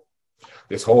so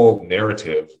this whole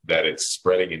narrative that it's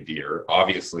spreading in deer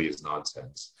obviously is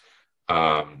nonsense.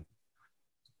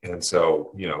 And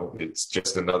so, it's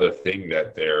just another thing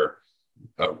that they're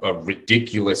a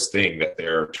ridiculous thing that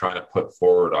they're trying to put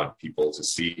forward on people to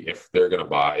see if they're going to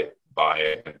buy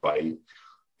it and bite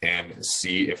and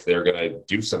see if they're going to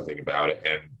do something about it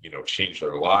and, change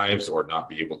their lives or not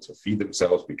be able to feed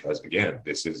themselves because, again,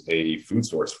 this is a food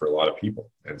source for a lot of people.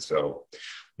 And so,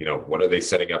 what are they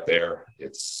setting up there?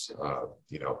 It's,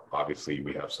 obviously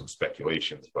we have some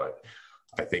speculations, but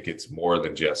I think it's more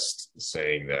than just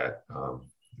saying that,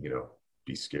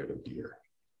 be scared of deer.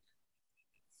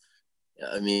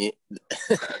 I mean,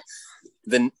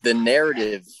 the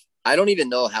narrative, I don't even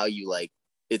know how you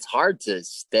it's hard to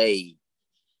stay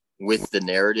with the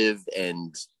narrative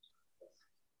and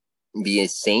be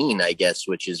sane, I guess,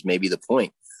 which is maybe the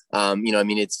point.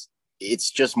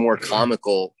 It's just more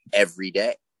comical every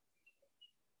day.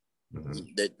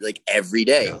 Mm-hmm. Every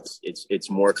day, yeah. It's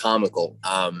more comical.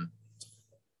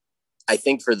 I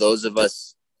think for those of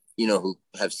us, who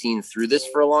have seen through this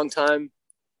for a long time,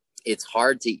 it's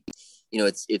hard to,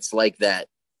 it's like that,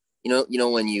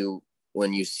 when you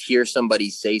hear somebody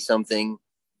say something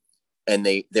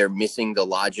and they're missing the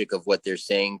logic of what they're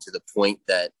saying to the point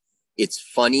that it's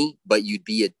funny, but you'd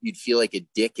feel like a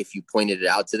dick if you pointed it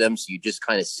out to them. So you just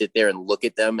kind of sit there and look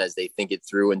at them as they think it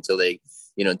through until they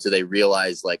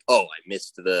realize oh, I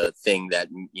missed the thing that,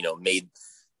 made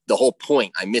the whole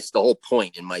point. I missed the whole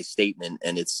point in my statement.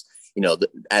 And it's,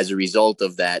 as a result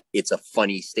of that, it's a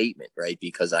funny statement, right?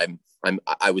 Because I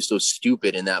was so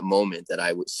stupid in that moment that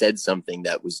I said something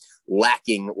that was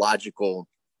lacking logic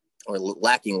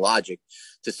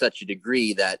to such a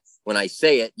degree that when I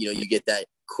say it, you get that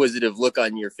inquisitive look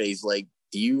on your face, like,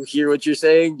 do you hear what you're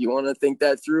saying? Do you want to think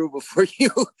that through before you,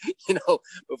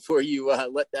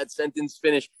 let that sentence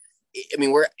finish? I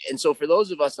mean, so for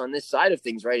those of us on this side of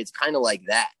things, right, it's kind of like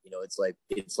that, it's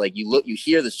like you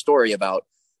hear the story about,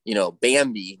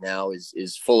 Bambi now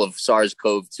is full of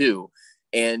SARS-CoV-2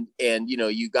 and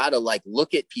you got to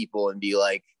look at people and be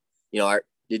like,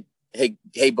 hey,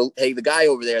 the guy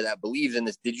over there that believes in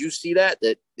this, did you see that?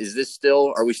 Is this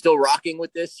still, are we still rocking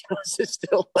with this? Is this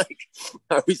still like,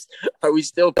 are we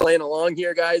still playing along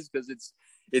here, guys? Because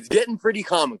it's getting pretty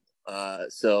comical.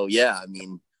 So yeah, I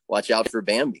mean, watch out for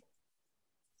Bambi.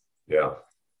 Yeah.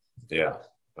 Yeah.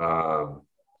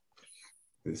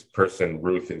 This person,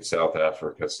 Ruth in South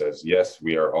Africa, says, yes,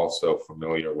 we are also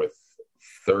familiar with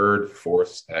third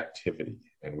force activity,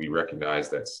 and we recognize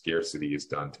that scarcity is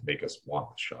done to make us want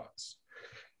the shots.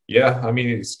 Yeah, I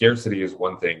mean, scarcity is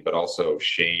one thing, but also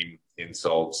shame,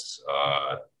 insults,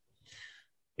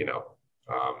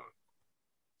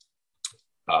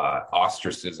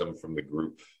 ostracism from the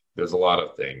group. There's a lot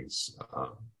of things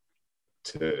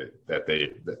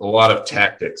a lot of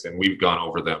tactics, and we've gone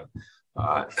over them.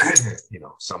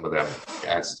 Some of them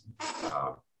as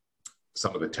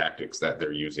some of the tactics that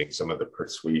they're using, some of the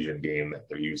persuasion game that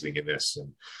they're using in this,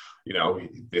 and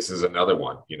this is another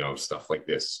one. Stuff like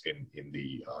this in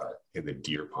the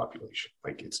deer population.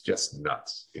 Like, it's just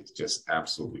nuts. It's just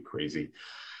absolutely crazy,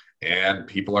 and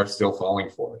people are still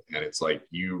falling for it. And it's like,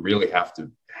 you really have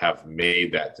to have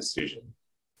made that decision.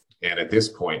 And at this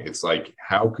point, it's like,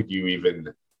 how could you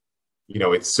even?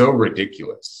 It's so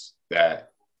ridiculous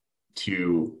that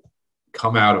to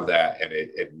come out of that and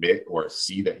admit or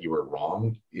see that you were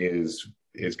wrong is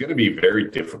going to be very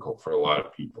difficult for a lot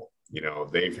of people.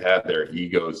 They've had their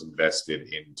egos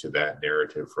invested into that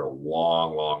narrative for a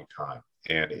long, long time.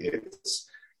 And it's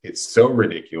so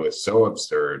ridiculous, so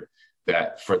absurd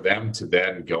that for them to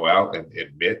then go out and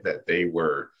admit that they've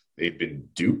been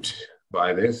duped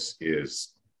by this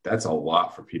that's a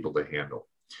lot for people to handle.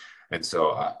 And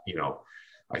so,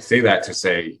 I say that to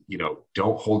say,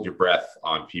 don't hold your breath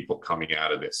on people coming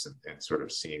out of this and sort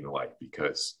of seeing the light,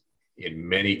 because in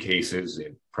many cases,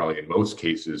 and probably in most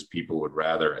cases, people would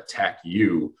rather attack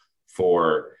you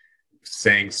for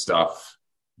saying stuff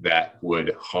that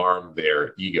would harm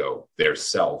their ego, their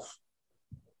self,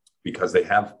 because they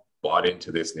have bought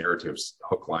into this narrative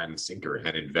hook, line, and sinker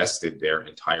and invested their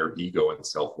entire ego and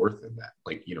self-worth in that.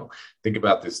 Like, think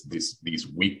about these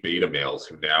weak beta males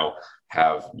who now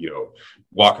have,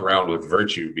 walk around with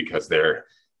virtue because they're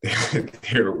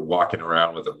walking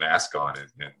around with a mask on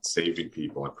and saving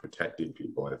people and protecting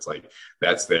people. And it's like,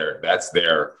 that's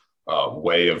their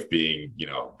way of being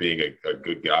a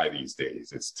good guy these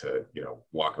days. It's to,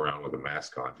 walk around with a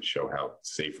mask on to show how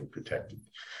safe and protecting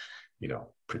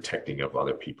of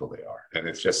other people they are. And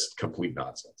it's just complete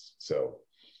nonsense. So,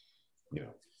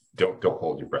 don't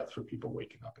hold your breath for people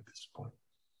waking up at this point.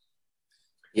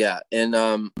 Yeah. And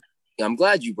I'm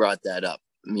glad you brought that up,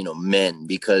 men,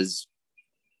 because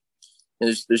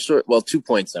there's 2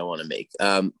 points I want to make.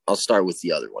 I'll start with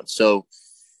the other one. So,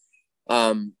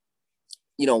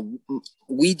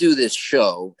 we do this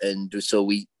show, and so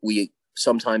we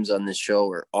sometimes on this show,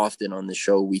 or often on the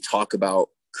show, we talk about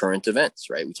current events,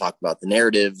 right? We talk about the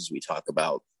narratives, we talk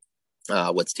about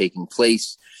what's taking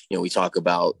place. We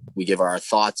give our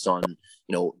thoughts on,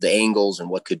 the angles and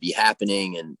what could be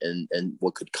happening and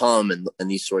what could come and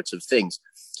these sorts of things.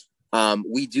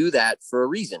 We do that for a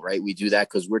reason, right? We do that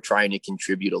because we're trying to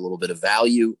contribute a little bit of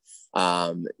value,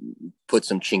 put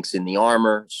some chinks in the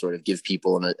armor, sort of give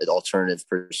people an alternative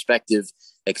perspective,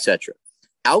 etc.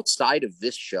 Outside of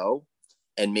this show,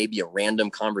 and maybe a random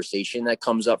conversation that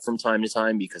comes up from time to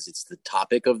time because it's the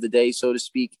topic of the day, so to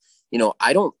speak,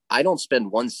 I don't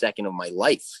spend 1 second of my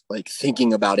life like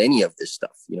thinking about any of this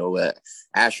stuff.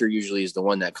 Asher usually is the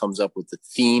one that comes up with the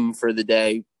theme for the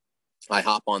day. I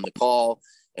hop on the call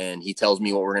and he tells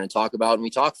me what we're going to talk about, and we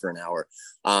talk for an hour.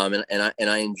 And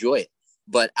I enjoy it.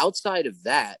 But outside of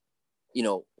that,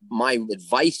 my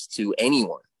advice to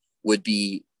anyone would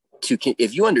be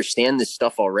if you understand this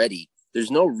stuff already, there's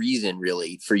no reason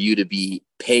really for you to be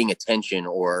paying attention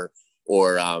or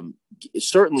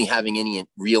certainly having any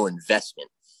real investment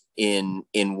in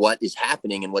what is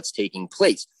happening and what's taking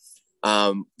place.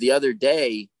 The other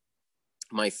day,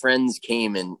 my friends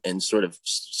came and sort of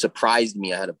surprised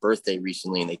me. I had a birthday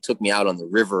recently, and they took me out on the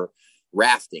river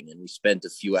rafting, and we spent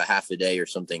a half a day or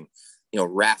something,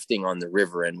 rafting on the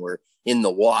river, and we're in the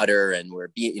water, and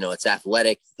it's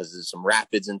athletic because there's some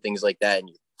rapids and things like that. And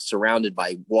you're surrounded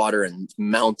by water and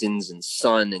mountains and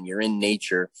sun, and you're in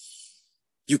nature.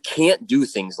 You can't do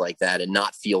things like that and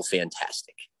not feel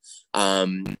fantastic.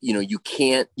 You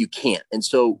can't. And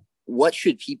so what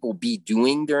should people be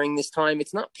doing during this time?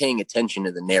 It's not paying attention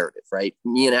to the narrative, right?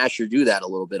 Me and Asher do that a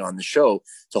little bit on the show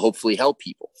to hopefully help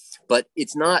people, but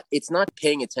it's not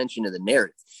paying attention to the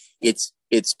narrative.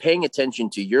 It's paying attention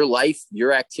to your life,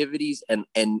 your activities, and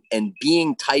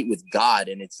being tight with God.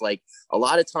 And it's like, a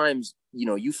lot of times,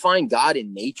 you find God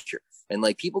in nature. And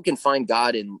like people can find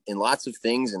God in lots of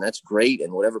things, and that's great.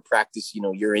 And whatever practice,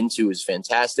 you're into is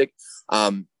fantastic.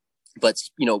 But,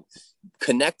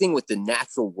 connecting with the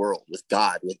natural world, with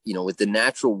God, with the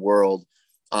natural world,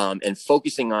 and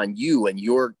focusing on you and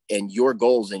your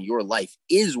goals and your life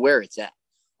is where it's at.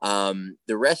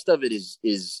 The rest of it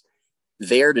is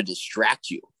there to distract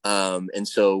you. And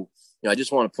so, I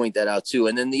just want to point that out too.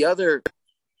 And then the other,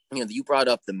 you brought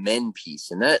up the men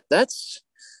piece, and that's,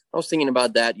 I was thinking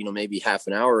about that, maybe half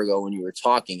an hour ago when you were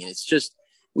talking, and it's just,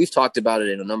 we've talked about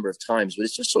it a number of times, but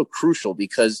it's just so crucial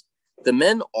because the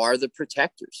men are the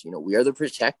protectors. We are the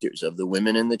protectors of the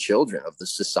women and the children of the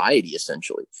society,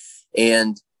 essentially.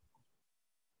 And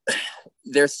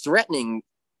they're threatening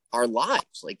our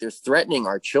lives. Like they're threatening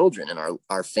our children and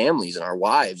our families and our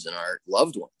wives and our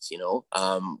loved ones.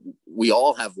 We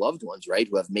all have loved ones, right,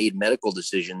 who have made medical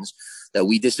decisions that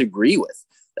we disagree with,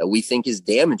 that we think is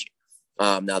damaging.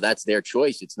 Now that's their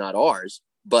choice. It's not ours,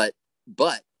 but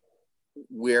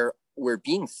we're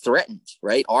being threatened,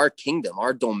 right? Our kingdom,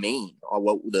 our domain,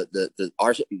 the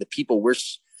people we're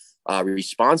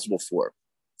responsible for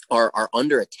are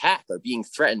under attack, are being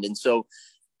threatened. And so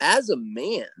as a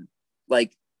man,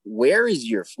 like, where's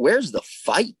the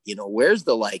fight? Where's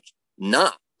the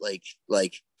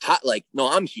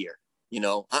no, I'm here,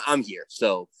 I'm here.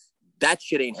 So that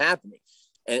shit ain't happening.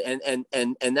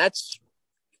 And that's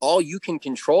all you can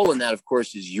control. And that, of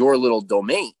course, is your little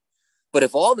domain. But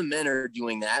if all the men are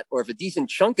doing that, or if a decent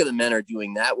chunk of the men are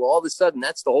doing that, well, all of a sudden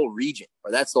that's the whole region,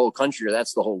 or that's the whole country, or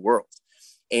that's the whole world.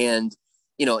 And,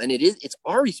 and it's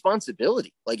our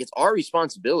responsibility. Like it's our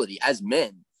responsibility as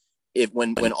men.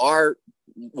 When our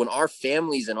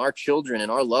families and our children and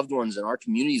our loved ones and our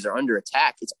communities are under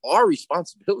attack, it's our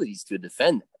responsibilities to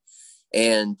defend them.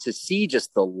 And to see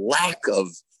just the lack of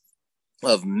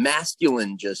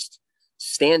masculine just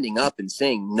standing up and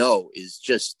saying no is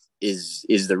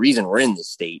the reason we're in this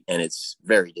state, and it's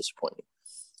very disappointing.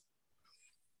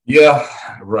 Yeah,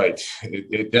 right.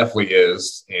 It definitely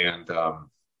is, and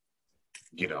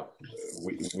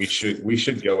we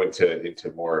should go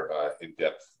into more in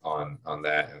depth on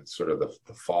that, and sort of the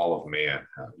fall of man,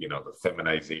 the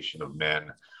feminization of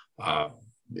men,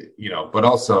 but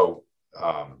also,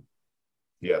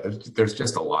 there's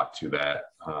just a lot to that,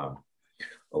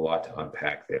 a lot to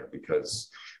unpack there, because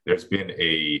there's been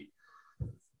a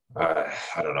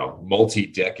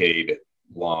multi-decade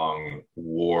long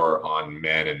war on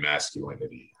men and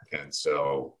masculinity. And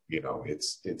so, they've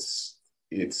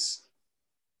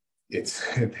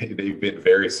been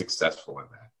very successful in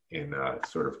that, in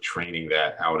sort of training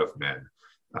that out of men.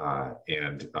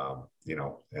 And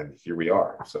here we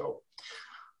are. So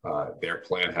their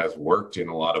plan has worked in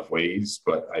a lot of ways,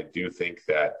 but I do think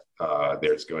that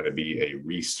there's going to be a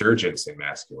resurgence in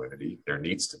masculinity. There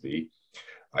needs to be.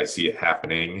 I see it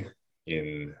happening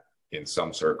in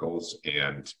some circles,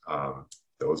 and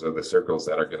those are the circles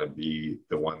that are going to be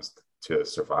the ones to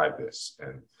survive this.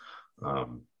 And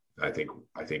I think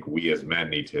we as men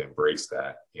need to embrace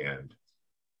that. And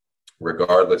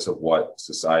regardless of what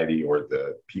society or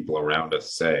the people around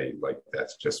us say, like,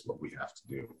 that's just what we have to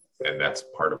do, and that's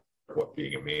part of what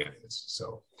being a man is.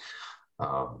 So,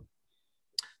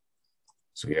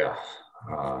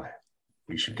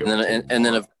 we should go.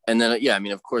 And then, yeah, I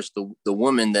mean, of course, the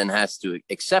woman then has to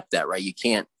accept that, right? You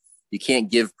can't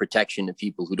give protection to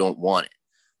people who don't want it.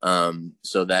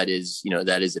 So that is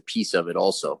a piece of it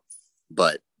also.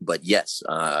 But yes,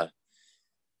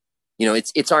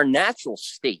 it's our natural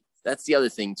state. That's the other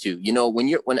thing too.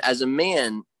 When as a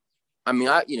man, I mean,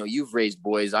 you've raised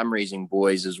boys, I'm raising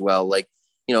boys as well. Like,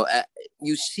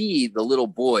 you see the little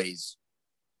boys,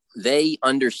 they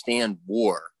understand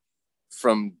war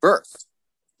from birth.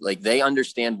 Like, they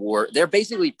understand war. They're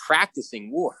basically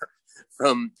practicing war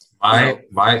from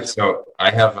so I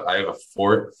have a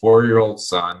 4-year-old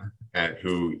son, and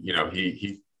who,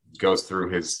 he goes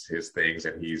through his things,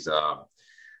 and he's,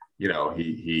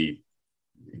 he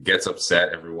gets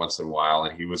upset every once in a while.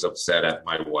 And he was upset at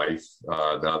my wife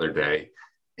the other day,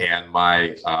 and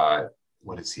my,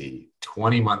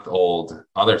 20-month-old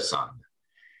other son,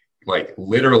 like,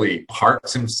 literally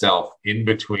parks himself in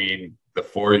between the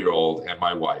 4-year-old and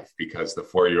my wife, because the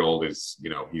 4-year-old is,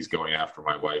 he's going after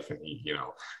my wife, and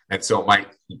and so my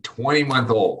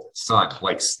 20-month-old son,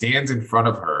 like, stands in front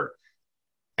of her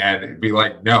and be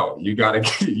like, no, you gotta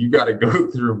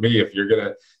go through me if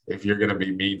you're gonna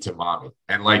be mean to mommy.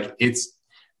 And like,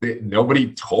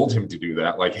 nobody told him to do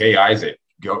that. Like, hey, Isaac,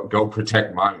 go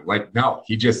protect mommy. Like, no,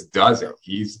 he just does it.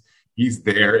 He's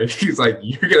there, and he's like,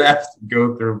 you're gonna have to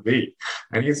go through me.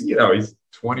 And he's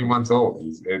 20 months old.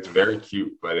 It's very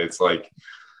cute, but it's like,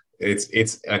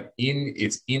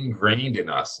 it's ingrained in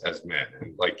us as men,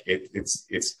 and like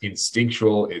it's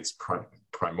instinctual, it's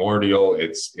primordial,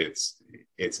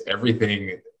 it's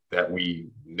everything that we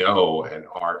know, and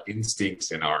our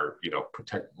instincts and our, you know,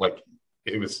 protect, like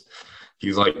he's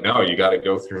like, no, you got to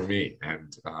go through me.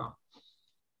 And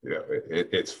you know,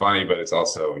 it's funny, but it's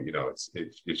also, you know,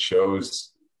 it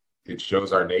shows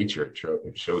our nature.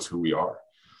 It shows who we are.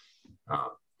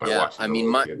 Yeah, I mean,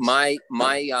 my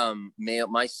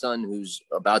son, who's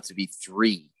about to be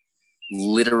 3,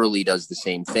 literally does the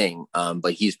same thing.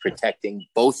 But he's protecting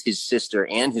both his sister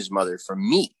and his mother from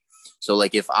me. So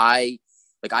like, if I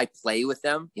play with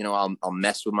them, you know, I'll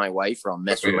mess with my wife or I'll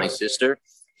mess with my sister.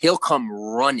 He'll come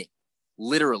running,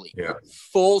 literally,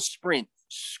 full sprint,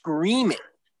 screaming,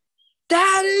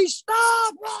 "Daddy,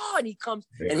 stop!" And he comes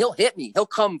and he'll hit me. He'll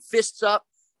come fists up,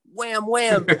 wham,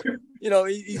 wham. You know,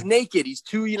 he's naked. He's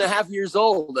 2.5 years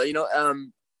old, you know,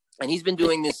 and he's been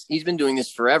doing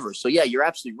this forever. So yeah, you're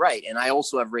absolutely right. And I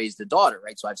also have raised a daughter,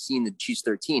 right? So I've seen she's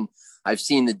 13. I've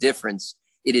seen the difference.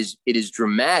 It is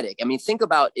dramatic. I mean, think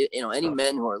about it, you know, any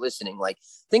men who are listening, like,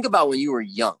 think about when you were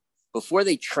young, before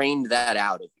they trained that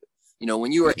out of you, you know,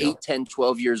 when you were 8, 10,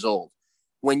 12 years old,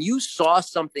 when you saw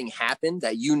something happen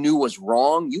that you knew was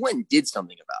wrong, you went and did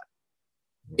something about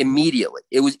it immediately.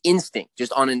 It was instinct,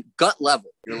 just on a gut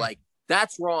level. You're like,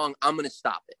 that's wrong, I'm going to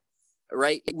stop it.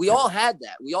 Right. We all had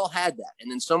that. And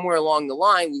then somewhere along the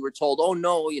line, we were told, oh,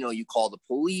 no, you know, you call the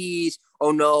police.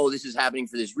 Oh, no, this is happening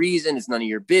for this reason. It's none of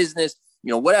your business.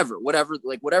 You know, whatever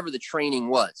the training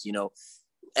was, you know.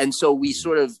 And so we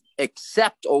sort of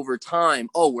accept over time,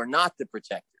 oh, we're not the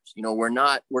protectors. You know, we're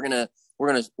going to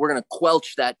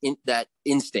quelch that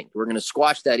instinct. We're going to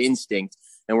squash that instinct,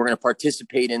 and we're going to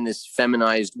participate in this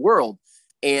feminized world.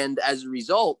 And as a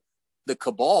result, the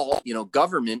cabal, you know,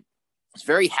 government, is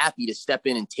very happy to step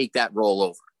in and take that role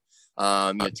over.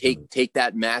 You know, take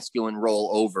that masculine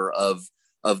role over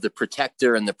of the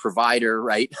protector and the provider,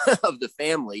 right, of the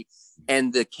family.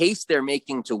 And the case they're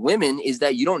making to women is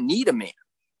that you don't need a man.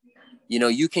 You know,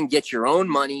 you can get your own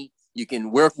money. You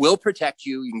can we'll protect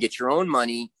you. You can get your own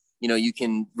money. You know, you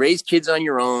can raise kids on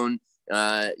your own.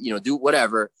 You know, do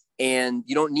whatever, and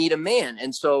you don't need a man.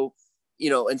 And so, you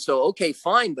know, okay,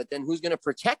 fine. But then who's going to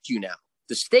protect you now?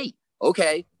 The state.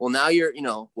 Okay, well, now you're, you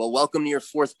know, well, welcome to your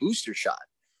 4th booster shot.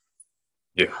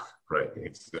 Yeah, right.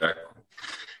 Exactly.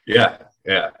 Yeah.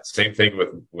 Same thing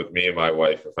with me and my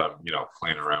wife. If I'm, you know,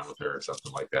 playing around with her or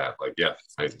something like that, like, yeah,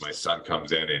 my son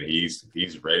comes in and he's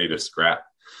ready to scrap.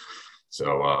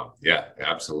 So, yeah,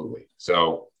 absolutely.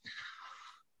 So I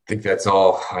think that's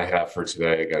all I have for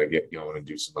today. I got to get going and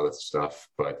do some other stuff,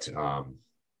 but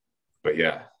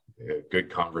yeah. Good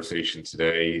conversation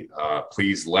today.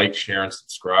 Please like, share, and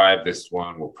subscribe. This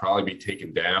one will probably be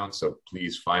taken down, so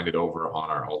please find it over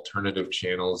on our alternative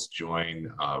channels.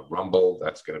 Join Rumble.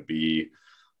 That's going to be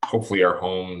hopefully our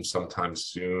home sometime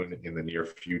soon in the near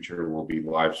future. We'll be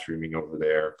live streaming over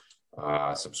there.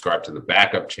 Subscribe to the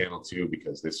backup channel too,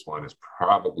 because this one is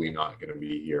probably not going to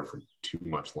be here for too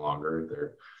much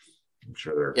longer. I'm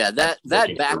sure they're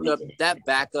that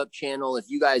backup channel. If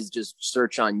you guys just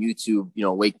search on YouTube, you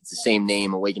know, it's the same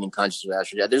name, Awakening Consciousness with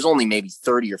Asher. There's only maybe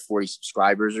 30 or 40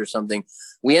 subscribers or something.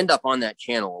 We end up on that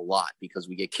channel a lot because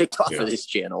we get kicked off of this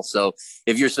channel. So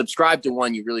if you're subscribed to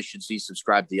one, you really should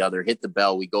subscribe to the other. Hit the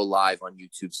bell. We go live on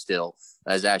YouTube still.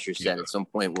 As Asher said, at some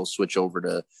point we'll switch over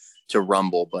to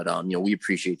Rumble. But you know, we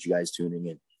appreciate you guys tuning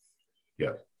in.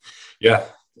 Yeah.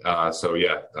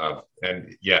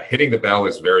 Hitting the bell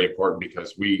is very important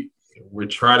because we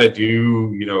try to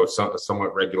do, you know,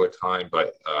 somewhat regular time,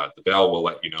 but the bell will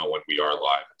let you know when we are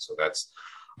live. So that's,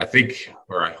 I think,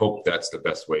 or I hope that's the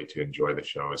best way to enjoy the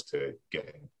show, is to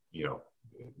get, you know,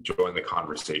 join the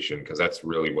conversation, because that's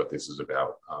really what this is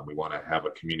about. We want to have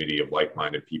a community of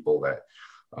like-minded people that,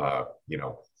 you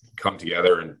know, come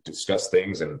together and discuss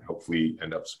things and hopefully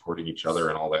end up supporting each other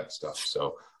and all that stuff.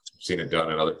 So I've seen it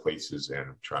done in other places and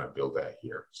I'm trying to build that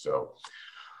here. So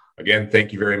again,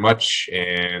 thank you very much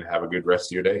and have a good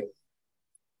rest of your day.